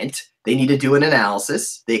what they meant. They need to do an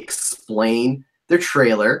analysis. They explain their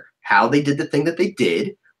trailer, how they did the thing that they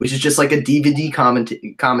did, which is just like a DVD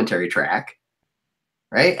commentary track,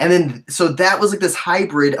 right? And then, so that was like this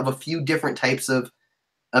hybrid of a few different types of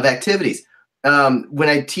activities. When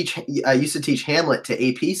I used to teach Hamlet to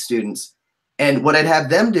AP students, and what I'd have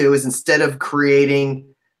them do is, instead of creating,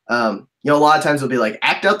 a lot of times it'll be like,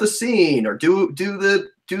 act out the scene, or do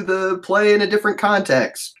the play in a different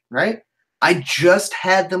context, right? I just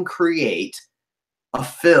had them create a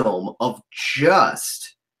film of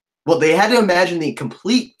they had to imagine the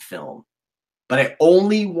complete film, but I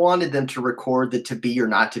only wanted them to record the to be or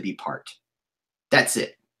not to be part. That's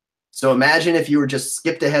it. So imagine if you were just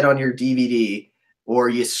skipped ahead on your DVD, or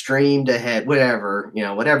you streamed ahead, whatever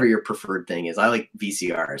your preferred thing is. I like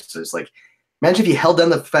VCRs. So it's like, imagine if you held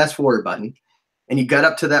down the fast forward button and you got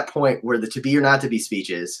up to that point where the to be or not to be speech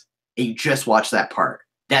is, and you just watch that part.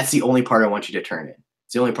 That's the only part I want you to turn in.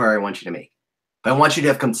 It's the only part I want you to make. But I want you to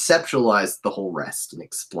have conceptualized the whole rest and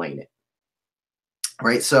explain it.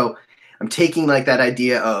 Right? So I'm taking like that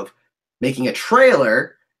idea of making a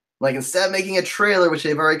trailer, like instead of making a trailer, which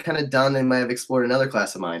they've already kind of done, they might have explored in another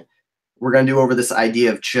class of mine, we're going to do over this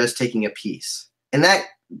idea of just taking a piece. And that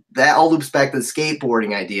all loops back to the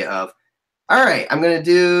skateboarding idea of, all right, I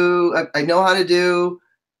know how to do,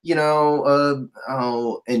 an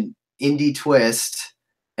indie twist.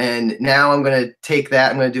 And now I'm going to take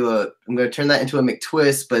that, I'm going to turn that into a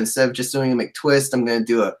McTwist, but instead of just doing a McTwist, I'm going to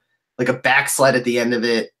do a backslide at the end of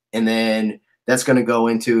it. And then that's going to go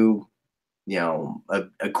into,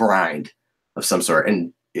 a grind of some sort.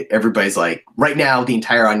 And everybody's like, right now, the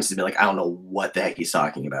entire audience has been like, I don't know what the heck he's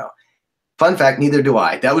talking about. Fun fact, neither do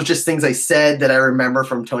I. That was just things I said that I remember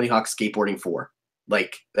from Tony Hawk's Skateboarding 4.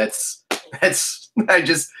 Like, that's I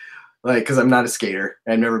just, like, because I'm not a skater.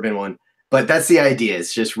 I've never been one. But that's the idea.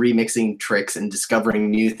 It's just remixing tricks and discovering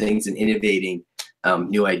new things and innovating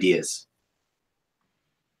new ideas.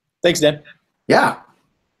 Thanks, Dan. Yeah.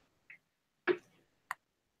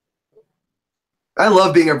 I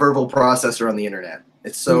love being a verbal processor on the internet.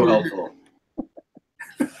 It's so helpful.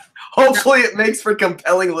 Hopefully it makes for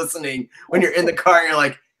compelling listening when you're in the car and you're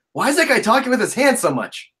like, why is that guy talking with his hands so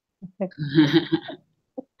much?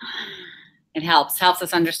 It helps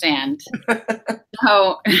us understand.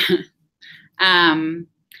 So I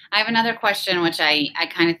have another question, which I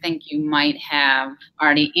kind of think you might have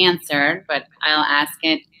already answered, but I'll ask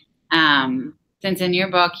it. Since in your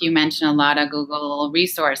book you mention a lot of Google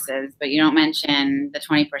resources, but you don't mention the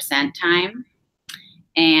 20% time.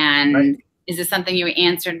 And right. Is this something you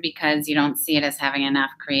answered because you don't see it as having enough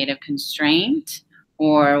creative constraint?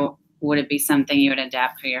 Or would it be something you would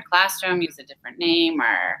adapt for your classroom, use a different name,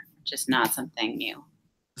 or just not something new?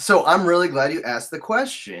 So I'm really glad you asked the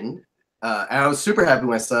question. And I was super happy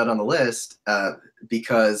when I saw it on the list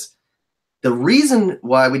because the reason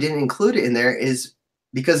why we didn't include it in there is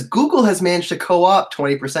because Google has managed to co-opt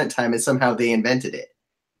 20% time and somehow they invented it.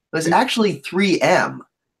 It was actually 3M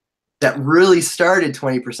that really started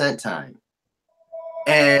 20% time.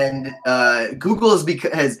 And Google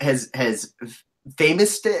has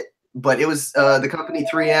famoused it, but it was the company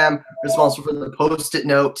 3M responsible for the Post-it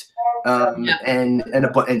note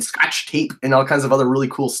and Scotch tape and all kinds of other really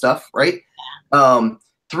cool stuff, right?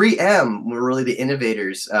 3M were really the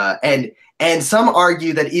innovators. And some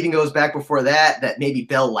argue that it even goes back before that maybe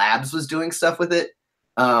Bell Labs was doing stuff with it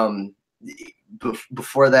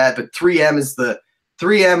before that. But 3M is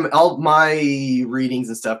all my readings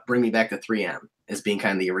and stuff bring me back to 3M as being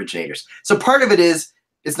kind of the originators. So part of it is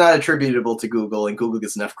it's not attributable to Google, and Google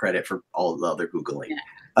gets enough credit for all the other Googling.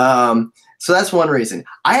 Yeah. So that's one reason.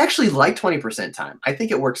 I actually like 20% time. I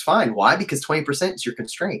think it works fine. Why? Because 20% is your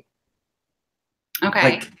constraint.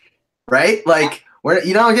 Okay. Right? Like,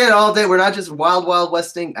 you don't get it all day. We're not just wild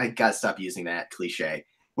westing. I gotta stop using that cliche.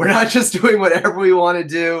 We're not just doing whatever we want to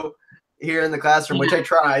do here in the classroom, which I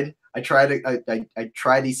tried. I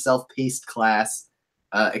tried a self-paced class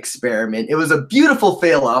experiment. It was a beautiful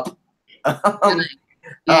fail up. Oh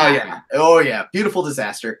yeah, beautiful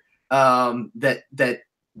disaster. That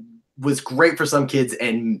was great for some kids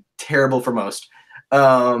and terrible for most.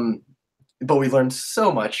 But we learned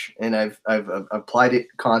so much, and I've applied it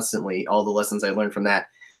constantly, all the lessons I learned from that.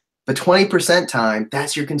 But 20% time,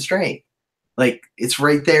 that's your constraint. Like, it's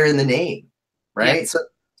right there in the name, right? Yeah.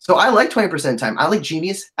 So I like 20% time. I like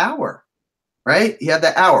Genius Hour, right? You have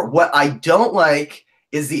that hour. What I don't like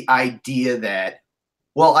is the idea that,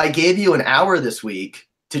 well, I gave you an hour this week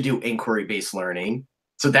to do inquiry-based learning,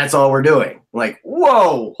 so that's all we're doing. Like,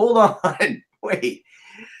 whoa, hold on, wait.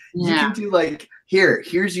 Yeah. You can do like,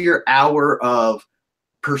 here's your hour of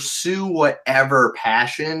pursue whatever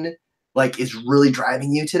passion like is really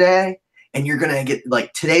driving you today. And you're going to get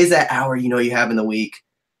like, today's that hour, you know, you have in the week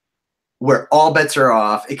where all bets are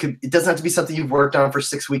off. It doesn't have to be something you've worked on for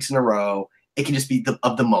 6 weeks in a row. It can just be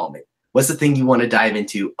of the moment. What's the thing you want to dive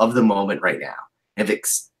into of the moment right now? If it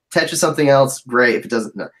touches something else, great. If it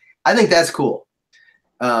doesn't, no. I think that's cool.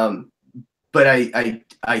 But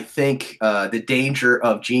I think the danger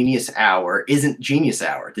of Genius Hour isn't Genius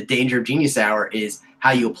Hour. The danger of Genius Hour is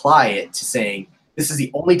how you apply it to saying this is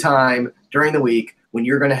the only time during the week when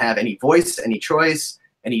you're going to have any voice, any choice,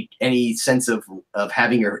 any sense of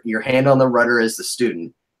having your hand on the rudder as the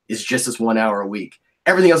student is just this 1 hour a week.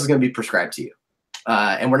 Everything else is going to be prescribed to you.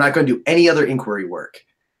 And we're not going to do any other inquiry work.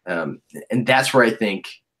 And that's where I think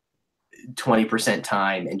 20%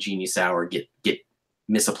 time and Genius Hour get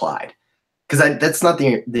misapplied. Because that's not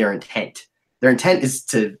their intent. Their intent is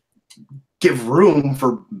to give room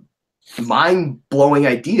for mind-blowing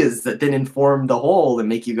ideas that then inform the whole and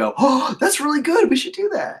make you go, oh, that's really good. We should do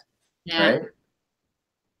that. Yeah. Right?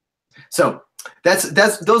 So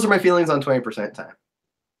those are my feelings on 20% time.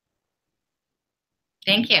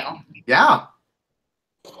 Thank you. Yeah.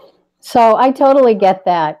 So I totally get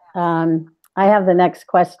that. I have the next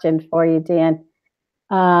question for you, Dan.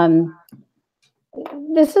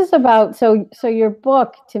 This is about, so your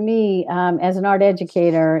book, to me, as an art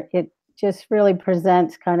educator, it just really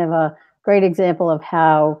presents kind of a great example of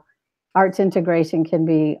how arts integration can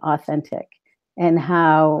be authentic and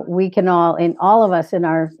how we can all of us in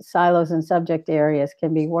our silos and subject areas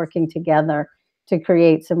can be working together to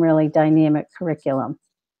create some really dynamic curriculum.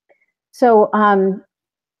 So I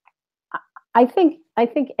think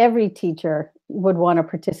every teacher would want to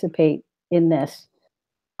participate in this.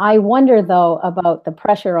 I wonder, though, about the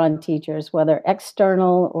pressure on teachers, whether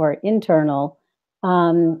external or internal.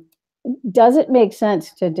 Does it make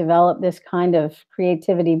sense to develop this kind of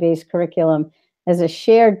creativity-based curriculum as a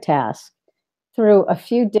shared task through a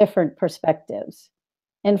few different perspectives?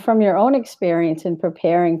 And from your own experience in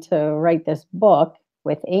preparing to write this book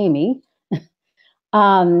with Amy,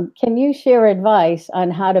 can you share advice on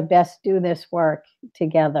how to best do this work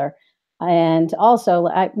together? And also,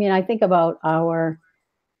 I mean, I think about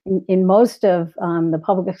in most of the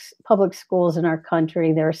public schools in our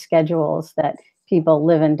country, there are schedules that people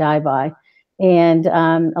live and die by. And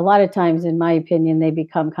a lot of times, in my opinion, they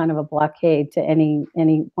become kind of a blockade to any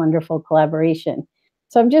wonderful collaboration.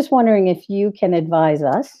 So I'm just wondering if you can advise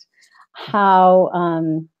us how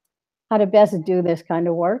to best do this kind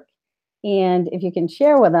of work. And if you can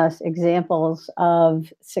share with us examples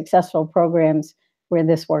of successful programs where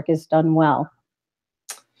this work is done well.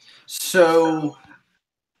 So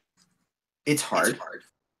it's hard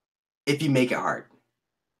if you make it hard.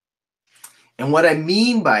 And what I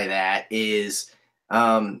mean by that is,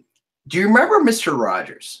 do you remember Mr.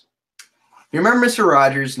 Rogers? You remember Mr.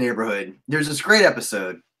 Rogers' Neighborhood? There's this great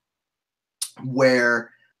episode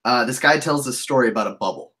where this guy tells this story about a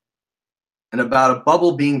bubble and about a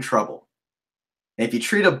bubble being trouble. And if you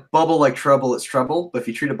treat a bubble like trouble, it's trouble. But if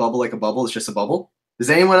you treat a bubble like a bubble, it's just a bubble. Does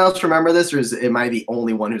anyone else remember this, or am I the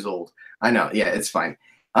only one who's old? I know. Yeah, it's fine.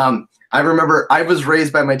 I remember I was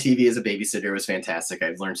raised by my TV as a babysitter. It was fantastic.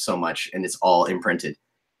 I've learned so much, and it's all imprinted.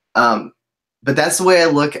 But that's the way I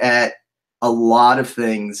look at a lot of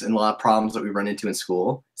things and a lot of problems that we run into in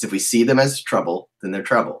school. Is if we see them as trouble, then they're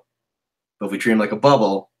trouble. But if we treat them like a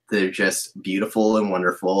bubble, they're just beautiful and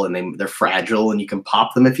wonderful, and they're fragile, and you can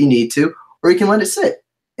pop them if you need to, or you can let it sit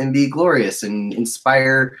and be glorious and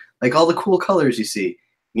inspire like all the cool colors you see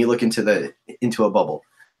when you look into a bubble.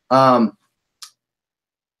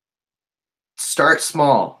 Start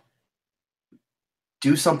small.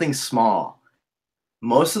 Do something small.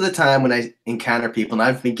 Most of the time when I encounter people, and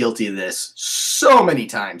I've been guilty of this so many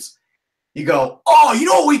times, you go, oh, you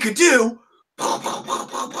know what we could do?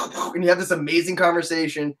 And you have this amazing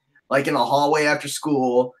conversation, like in a hallway after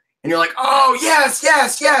school, and you're like, oh, yes,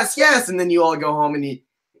 yes, yes, yes. And then you all go home and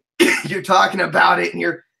you're talking about it, and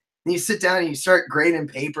you sit down and you start grading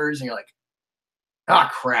papers, and you're like, oh,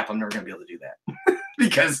 crap, I'm never going to be able to do that.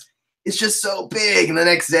 Because it's just so big. And the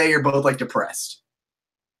next day you're both like depressed.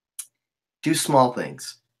 Do small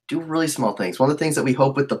things. Do really small things. One of the things that we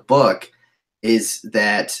hope with the book is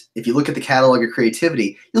that if you look at the catalog of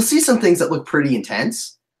creativity, you'll see some things that look pretty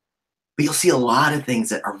intense, but you'll see a lot of things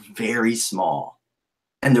that are very small.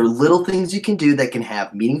 And they're little things you can do that can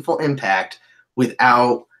have meaningful impact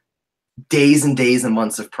without days and days and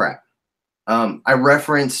months of prep. I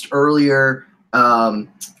referenced earlier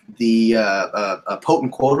the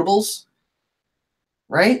potent quotables,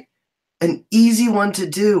 right? An easy one to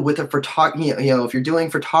do with a if you're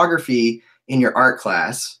doing photography in your art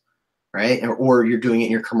class, right? Or you're doing it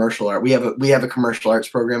in your commercial art. We have a commercial arts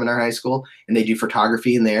program in our high school, and they do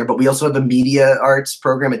photography in there. But we also have a media arts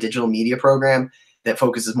program, a digital media program that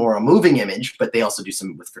focuses more on moving image, but they also do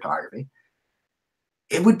some with photography.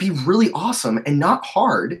 It would be really awesome and not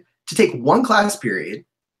hard to take one class period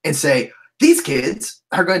and say, these kids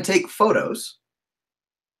are going to take photos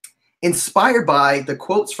inspired by the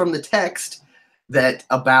quotes from the text that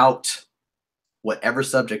about whatever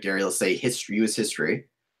subject area, let's say history, U.S. history,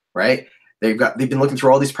 right? They've been looking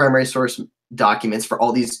through all these primary source documents for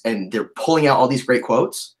all these, and they're pulling out all these great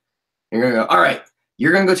quotes. And you're going to go, all right,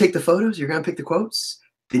 you're going to go take the photos. You're going to pick the quotes.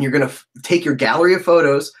 Then you're going to take your gallery of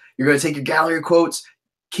photos. You're going to take your gallery of quotes.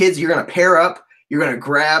 Kids, you're going to pair up. You're going to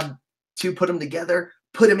grab two, put them together,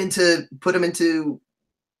 put them into,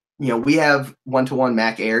 we have one-to-one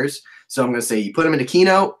Mac Airs. So I'm going to say you put them into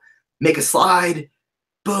Keynote, make a slide,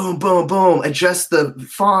 boom, boom, boom, adjust the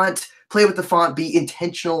font, play with the font, be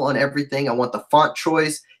intentional on everything. I want the font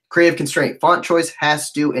choice, creative constraint. Font choice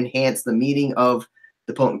has to enhance the meaning of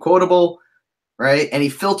the potent quotable, right? Any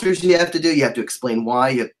filters you have to do, you have to explain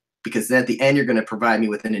why, because then at the end, you're going to provide me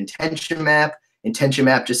with an intention map. Intention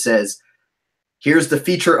map just says, here's the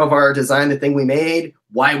feature of our design, the thing we made,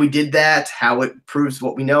 why we did that, how it proves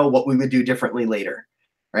what we know, what we would do differently later,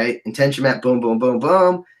 right? Intention map, boom, boom, boom,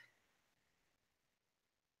 boom.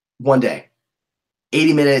 One day,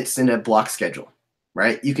 80 minutes in a block schedule,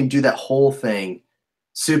 right? You can do that whole thing,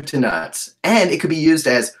 soup to nuts. And it could be used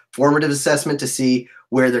as formative assessment to see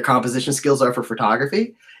where their composition skills are for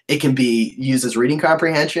photography. It can be used as reading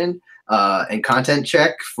comprehension and content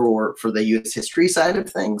check for the U.S. history side of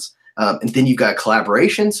things. And then you've got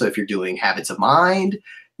collaboration. So if you're doing habits of mind,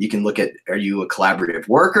 you can look at, are you a collaborative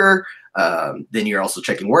worker? Then you're also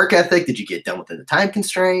checking work ethic. Did you get done within the time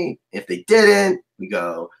constraint? If they didn't, we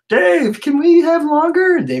go, Dave, can we have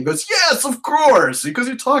longer? And Dave goes, yes, of course, because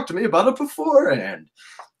you talked to me about it beforehand.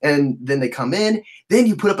 And then they come in. Then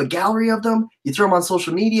you put up a gallery of them. You throw them on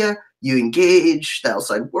social media. You engage the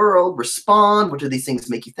outside world, respond. What do these things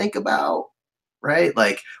make you think about, right?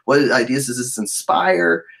 Like, what ideas does this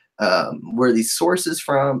inspire? Where are these sources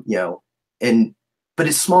from? But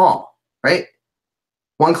it's small, right?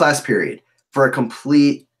 One class period for a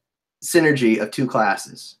complete synergy of two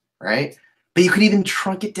classes, right? But you could even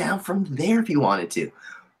trunk it down from there if you wanted to.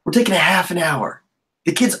 We're taking a half an hour.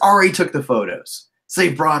 The kids already took the photos, so they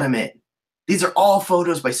brought them in. These are all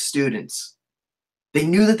photos by students. They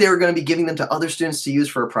knew that they were going to be giving them to other students to use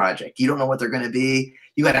for a project. You don't know what they're going to be.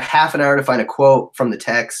 You got a half an hour to find a quote from the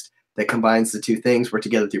text that combines the two things. Work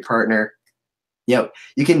together with your partner. You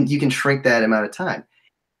can shrink that amount of time.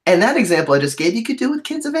 And that example I just gave, you could do with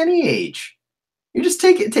kids of any age. You just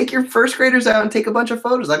take your first graders out and take a bunch of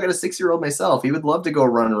photos. I've got a 6-year-old myself. He would love to go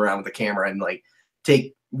run around with a camera and like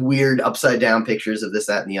take weird upside down pictures of this,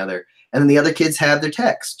 that, and the other. And then the other kids have their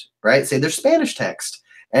text, right? Say their Spanish text.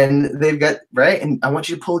 And they've got, right? And I want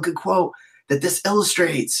you to pull a good quote that this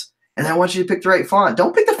illustrates. And I want you to pick the right font.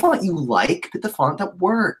 Don't pick the font you like, pick the font that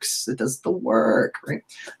works, that does the work, right?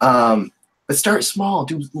 But start small,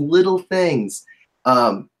 do little things.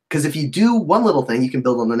 Because if you do one little thing, you can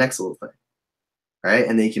build on the next little thing, right?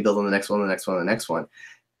 And then you can build on the next one, the next one, the next one.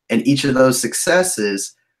 And each of those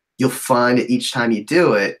successes, you'll find that each time you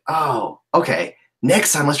do it, oh, okay,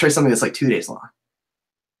 next time let's try something that's like 2 days long.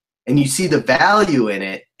 And you see the value in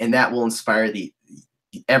it, and that will inspire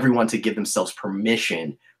everyone to give themselves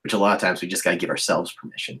permission, which a lot of times we just got to give ourselves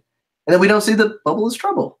permission. And then we don't see the bubble as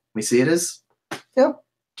trouble. We see it as,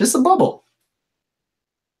 just a bubble.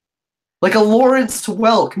 Like a Lawrence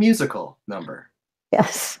Welk musical number.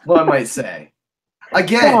 Yes. Well, I might say.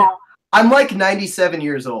 Again, yeah. I'm like 97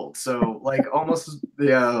 years old, so like almost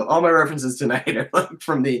all my references tonight are like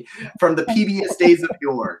from the PBS days of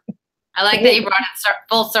yore. I like that you brought it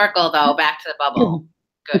full circle though, back to the bubble.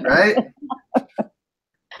 Good, right?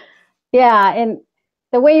 Yeah, and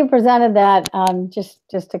the way you presented that, just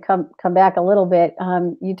to come back a little bit,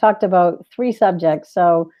 you talked about 3 subjects,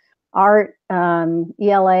 so art,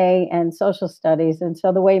 ELA, and social studies. And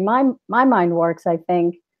so the way my mind works, I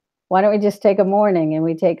think, why don't we just take a morning and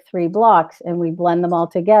we take 3 blocks and we blend them all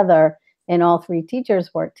together, and all 3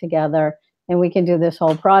 teachers work together, and we can do this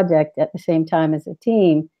whole project at the same time as a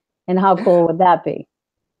team. And how cool would that be?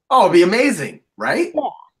 Oh, it'd be amazing, right?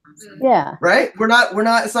 Yeah. Right? We're not,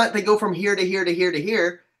 it's not they go from here to here to here to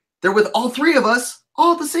here. They're with all 3 of us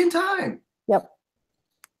all at the same time. Yep.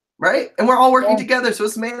 Right? And we're all working together, so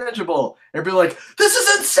it's manageable. And everybody like, this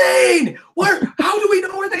is insane! How do we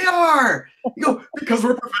know where they are? You go, because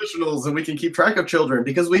we're professionals and we can keep track of children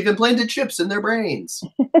because we've implanted chips in their brains.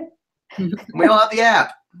 And we all have the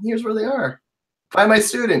app. Here's where they are. Find my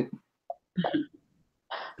student.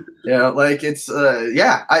 You know, like it's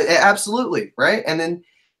yeah, absolutely, right? And then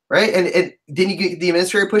and then you get the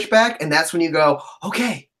administrator pushback, and that's when you go,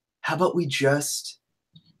 okay, how about we just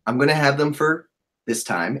I'm gonna have them for this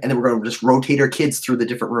time, and then we're gonna just rotate our kids through the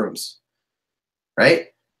different rooms. Right?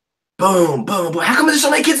 Boom, boom, boom. How come there's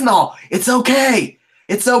so many kids in the hall? It's okay.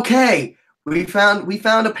 It's okay. We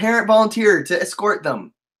found a parent volunteer to escort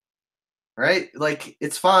them. Right? Like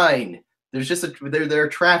it's fine. There's just they're a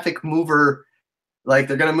traffic mover. Like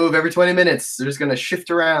they're gonna move every 20 minutes. They're just gonna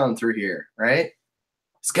shift around through here, right?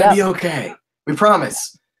 It's gonna be okay. We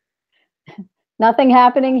promise. Nothing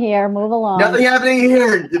happening here. Move along. Nothing happening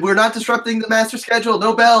here. We're not disrupting the master schedule.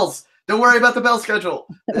 No bells. Don't worry about the bell schedule.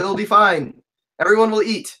 It'll be fine. Everyone will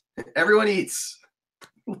eat. Everyone eats.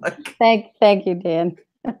 Like, thank you, Dan.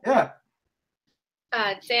 Yeah.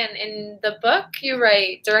 Dan, in the book, you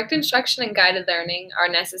write, direct instruction and guided learning are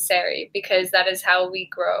necessary because that is how we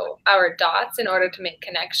grow our dots in order to make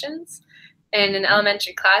connections. In an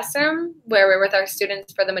elementary classroom, where we're with our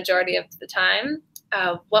students for the majority of the time,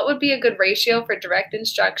 what would be a good ratio for direct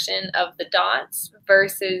instruction of the dots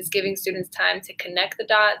versus giving students time to connect the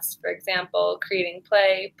dots? For example, creating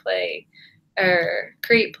play,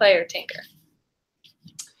 create, play, or tinker.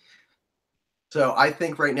 So I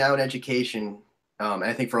think right now in education,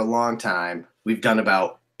 I think for a long time, we've done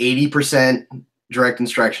about 80% direct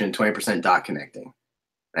instruction and 20% dot connecting.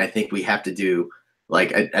 And I think we have to do,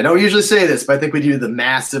 like, I don't usually say this, but I think we do the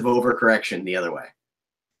massive overcorrection the other way.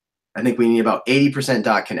 I think we need about 80%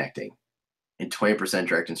 dot connecting and 20%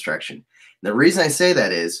 direct instruction. And the reason I say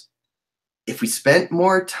that is if we spent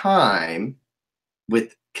more time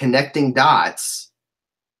with connecting dots,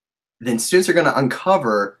 then students are going to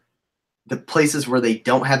uncover the places where they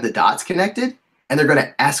don't have the dots connected, and they're going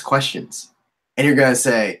to ask questions. And you're going to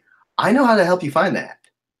say, I know how to help you find that.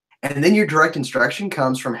 And then your direct instruction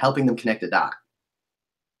comes from helping them connect a dot.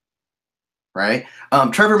 Right?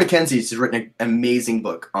 Trevor McKenzie's has written an amazing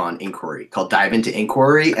book on inquiry called Dive into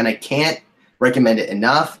Inquiry, and I can't recommend it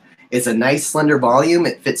enough. It's a nice slender volume.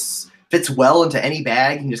 It fits well into any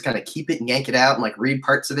bag. You can just kind of keep it and yank it out and like read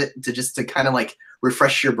parts of it to kind of like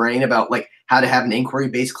refresh your brain about like how to have an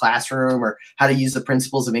inquiry-based classroom or how to use the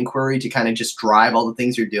principles of inquiry to kind of just drive all the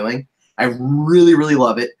things you're doing. I really, really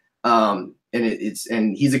love it. And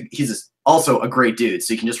he's also a great dude,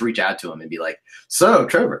 so you can just reach out to him and be like, so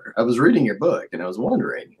Trevor, I was reading your book and I was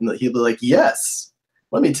wondering, and he'll be like, yes,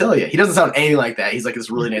 let me tell you. He doesn't sound anything like that. He's like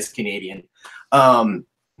this really nice Canadian.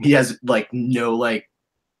 He has like no like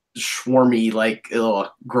schwarmy, like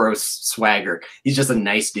gross swagger. He's just a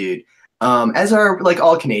nice dude, as are like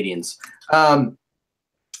all Canadians.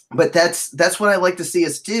 But that's what I like to see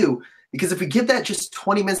us do, because if we give that just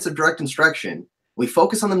 20 minutes of direct instruction, we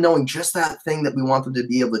focus on them knowing just that thing that we want them to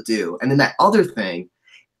be able to do, and then that other thing,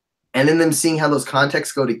 and then them seeing how those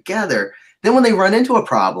contexts go together. Then when they run into a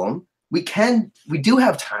problem, we do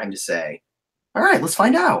have time to say, all right, let's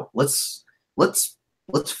find out. Let's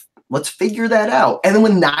figure that out. And then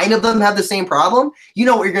when 9 of them have the same problem, you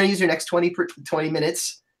know what you're going to use your next 20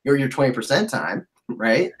 minutes or your 20% time,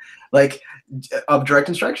 right? Like of direct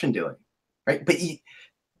instruction doing, right? But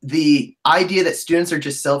the idea that students are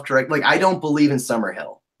just self-direct, like I don't believe in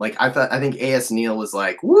Summerhill. Like I think A.S. Neal was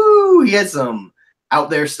like, woo, he had some out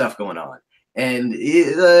there stuff going on. And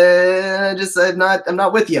I'm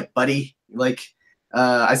not with you, buddy. Like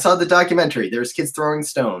I saw the documentary. There was kids throwing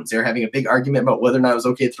stones. They were having a big argument about whether or not it was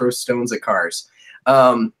okay to throw stones at cars.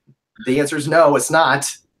 The answer is no, it's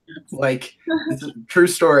not. Like it's a true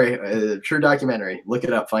story, true documentary. Look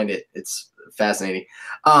it up, find it. It's fascinating.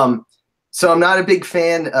 So I'm not a big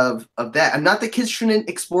fan of that. I'm not that kids shouldn't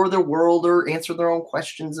explore their world or answer their own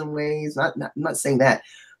questions in ways. I'm not saying that.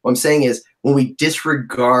 What I'm saying is when we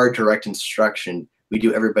disregard direct instruction, we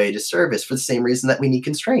do everybody a disservice for the same reason that we need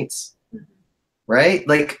constraints, right?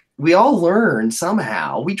 Like we all learn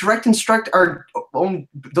somehow. We direct instruct our own,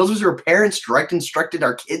 those of us who are parents direct instructed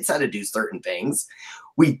our kids how to do certain things.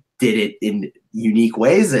 We did it in unique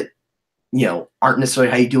ways that, you know, aren't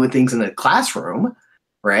necessarily how you do things in a classroom,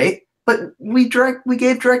 right? But we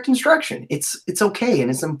gave direct instruction. It's okay and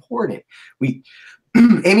it's important. Amy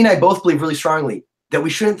and I both believe really strongly that we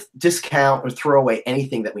shouldn't discount or throw away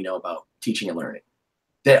anything that we know about teaching and learning.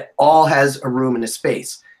 That all has a room and a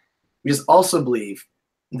space. We just also believe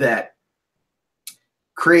that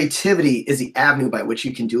creativity is the avenue by which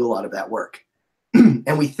you can do a lot of that work.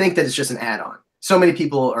 And we think that it's just an add-on. So many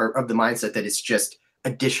people are of the mindset that it's just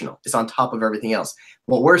additional. It's on top of everything else.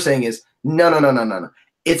 What we're saying is, no.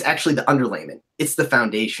 It's actually the underlayment. It's the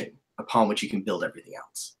foundation upon which you can build everything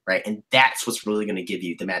else, right? And that's what's really going to give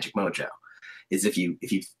you the magic mojo, is if you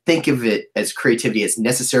think of it as creativity as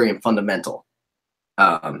necessary and fundamental,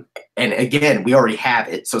 And again, we already have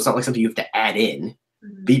it, so it's not like something you have to add in.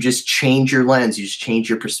 But you just change your lens, you just change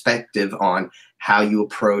your perspective on how you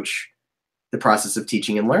approach the process of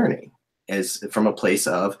teaching and learning, as from a place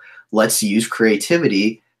of let's use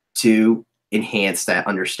creativity to enhance that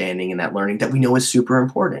understanding and that learning that we know is super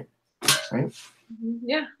important, right?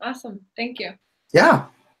 Yeah, awesome. Thank you. Yeah.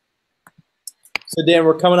 So Dan,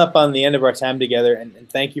 we're coming up on the end of our time together, and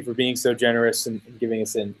thank you for being so generous and giving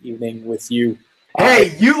us an evening with you.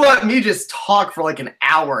 Hey, you let me just talk for like an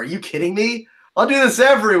hour. Are you kidding me? I'll do this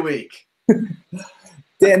every week.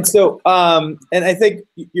 Dan, so, and I think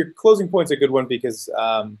your closing point's a good one because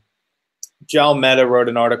Jal Mehta wrote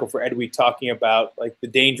an article for Ed Week talking about like the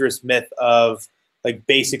dangerous myth of like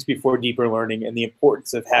basics before deeper learning and the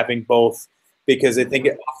importance of having both, because I think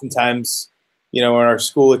oftentimes, you know, in our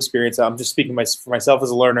school experience, I'm just speaking for myself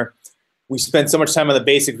as a learner, we spent so much time on the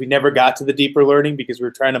basics, we never got to the deeper learning because we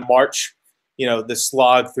were trying to march, you know, the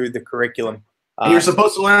slog through the curriculum. And you're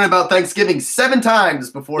supposed to learn about Thanksgiving 7 times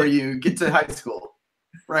before you get to high school.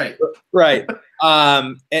 Right. Right.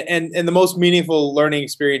 And the most meaningful learning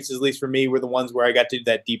experiences, at least for me, were the ones where I got to do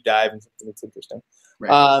that deep dive and something that's interesting.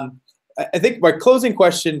 Right. I think my closing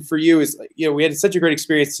question for you is, you know, we had such a great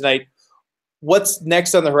experience tonight. What's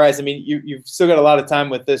next on the horizon? I mean, you've still got a lot of time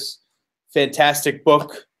with this fantastic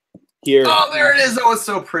book here. Oh, there it is. Oh, it's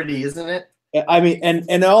so pretty, isn't it? I mean,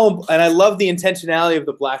 and I love the intentionality of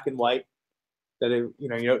the black and white. That you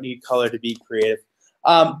know, you don't need color to be creative.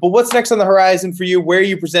 But what's next on the horizon for you? Where are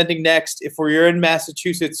you presenting next? If we're in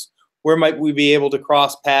Massachusetts, where might we be able to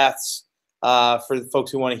cross paths for the folks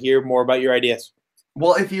who want to hear more about your ideas?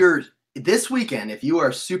 Well, if you're this weekend, if you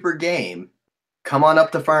are super game, come on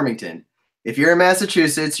up to Farmington. If you're in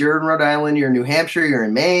Massachusetts, you're in Rhode Island, you're in New Hampshire, you're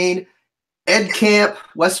in Maine, Ed Camp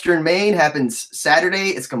Western Maine happens Saturday.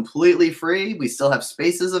 It's completely free. We still have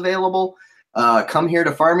spaces available. Come here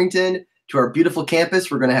to Farmington, to our beautiful campus.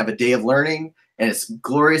 We're going to have a day of learning, and it's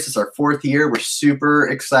glorious. It's our 4th year. We're super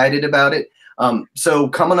excited about it. So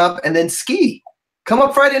coming up, and then ski. Come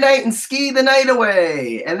up Friday night and ski the night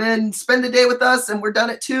away, and then spend the day with us, and we're done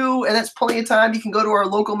at 2, and that's plenty of time. You can go to our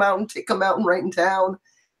local mountain, Ticka Mountain right in town.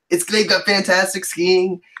 They've got fantastic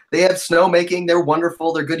skiing. They have snowmaking. They're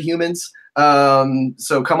wonderful. They're good humans.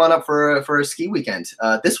 So come on up for a ski weekend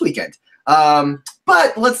this weekend.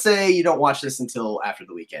 But let's say you don't watch this until after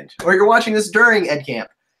the weekend, or you're watching this during Ed Camp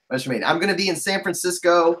Western Maine. I'm going to be in San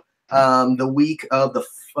Francisco the week of the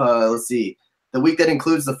the week that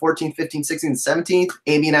includes the 14th, 15th, 16th, and 17th.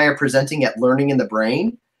 Amy and I are presenting at Learning in the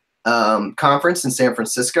Brain conference in San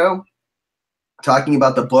Francisco, talking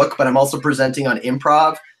about the book. But I'm also presenting on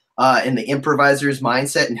improv and the improviser's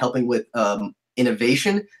mindset and helping with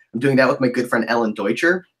innovation. I'm doing that with my good friend Ellen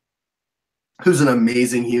Deutscher, who's an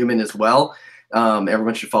amazing human as well.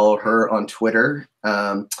 Everyone should follow her on Twitter.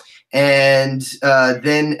 And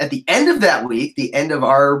then at the end of that week, the end of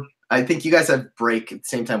I think you guys have break at the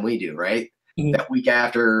same time we do, right? Mm-hmm. That week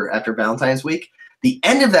after Valentine's week. The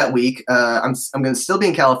end of that week, I'm going to still be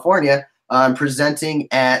in California. I'm presenting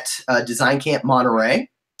at Design Camp Monterey,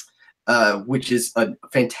 which is a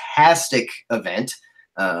fantastic event.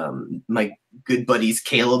 My good buddies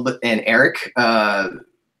Caleb and Eric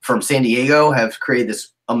from San Diego have created this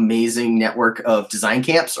amazing network of design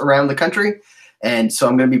camps around the country. And so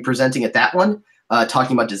I'm going to be presenting at that one,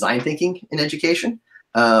 talking about design thinking in education,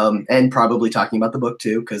 and probably talking about the book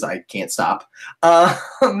too, because I can't stop.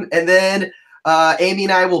 And then Amy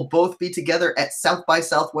and I will both be together at South by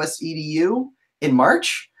Southwest EDU in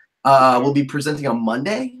March. We'll be presenting on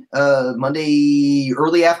Monday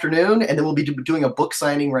early afternoon, and then we'll be doing a book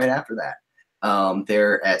signing right after that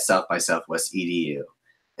there at South by Southwest EDU.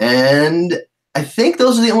 And I think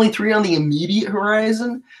those are the only 3 on the immediate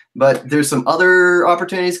horizon, but there's some other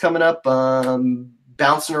opportunities coming up,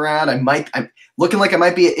 bouncing around. I'm looking like I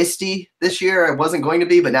might be at ISTE this year. I wasn't going to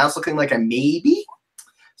be, but now it's looking like I may be.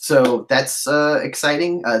 So that's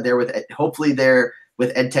exciting. Hopefully they're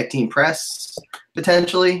with EdTech Team Press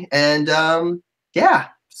potentially. And yeah,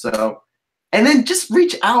 so, and then just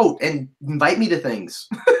reach out and invite me to things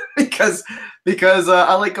because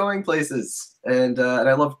I like going places. And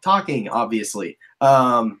I love talking, obviously.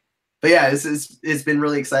 But yeah, it's been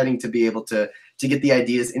really exciting to be able to get the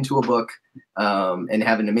ideas into a book and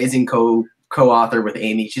have an amazing co-author with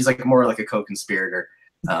Amy. She's more like a co-conspirator.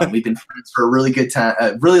 We've been friends for a really good time,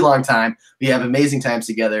 a really long time. We have amazing times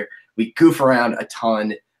together. We goof around a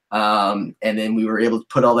ton, and then we were able to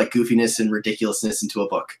put all that goofiness and ridiculousness into a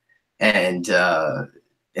book, and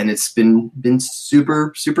it's been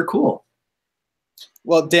super, super cool.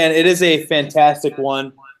 Well, Dan, it is a fantastic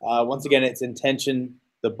one. Once again, it's Intention,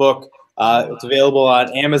 the book. It's available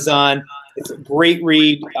on Amazon. It's a great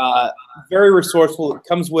read, very resourceful. It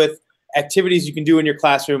comes with activities you can do in your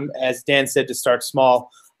classroom, as Dan said, to start small.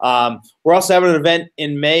 We're also having an event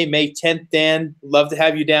in May 10th. Dan, love to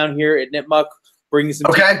have you down here at Nipmuc, bringing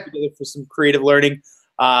some teachers together for some creative learning.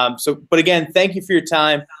 But again, thank you for your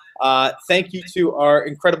time. Thank you to our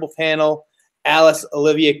incredible panel, Alice,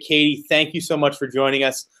 Olivia, Katie. Thank you so much for joining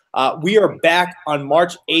us. We are back on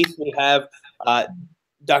March 8th. We'll have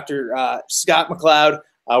Dr. Scott McLeod.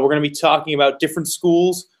 We're going to be talking about different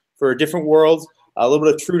schools for different worlds, a little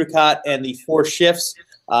bit of Trudicott and the 4 shifts.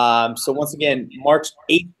 So once again, March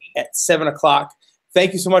 8th at 7 o'clock.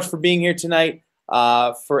 Thank you so much for being here tonight.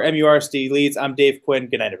 For MURSD Leads, I'm Dave Quinn.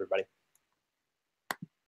 Good night, everybody.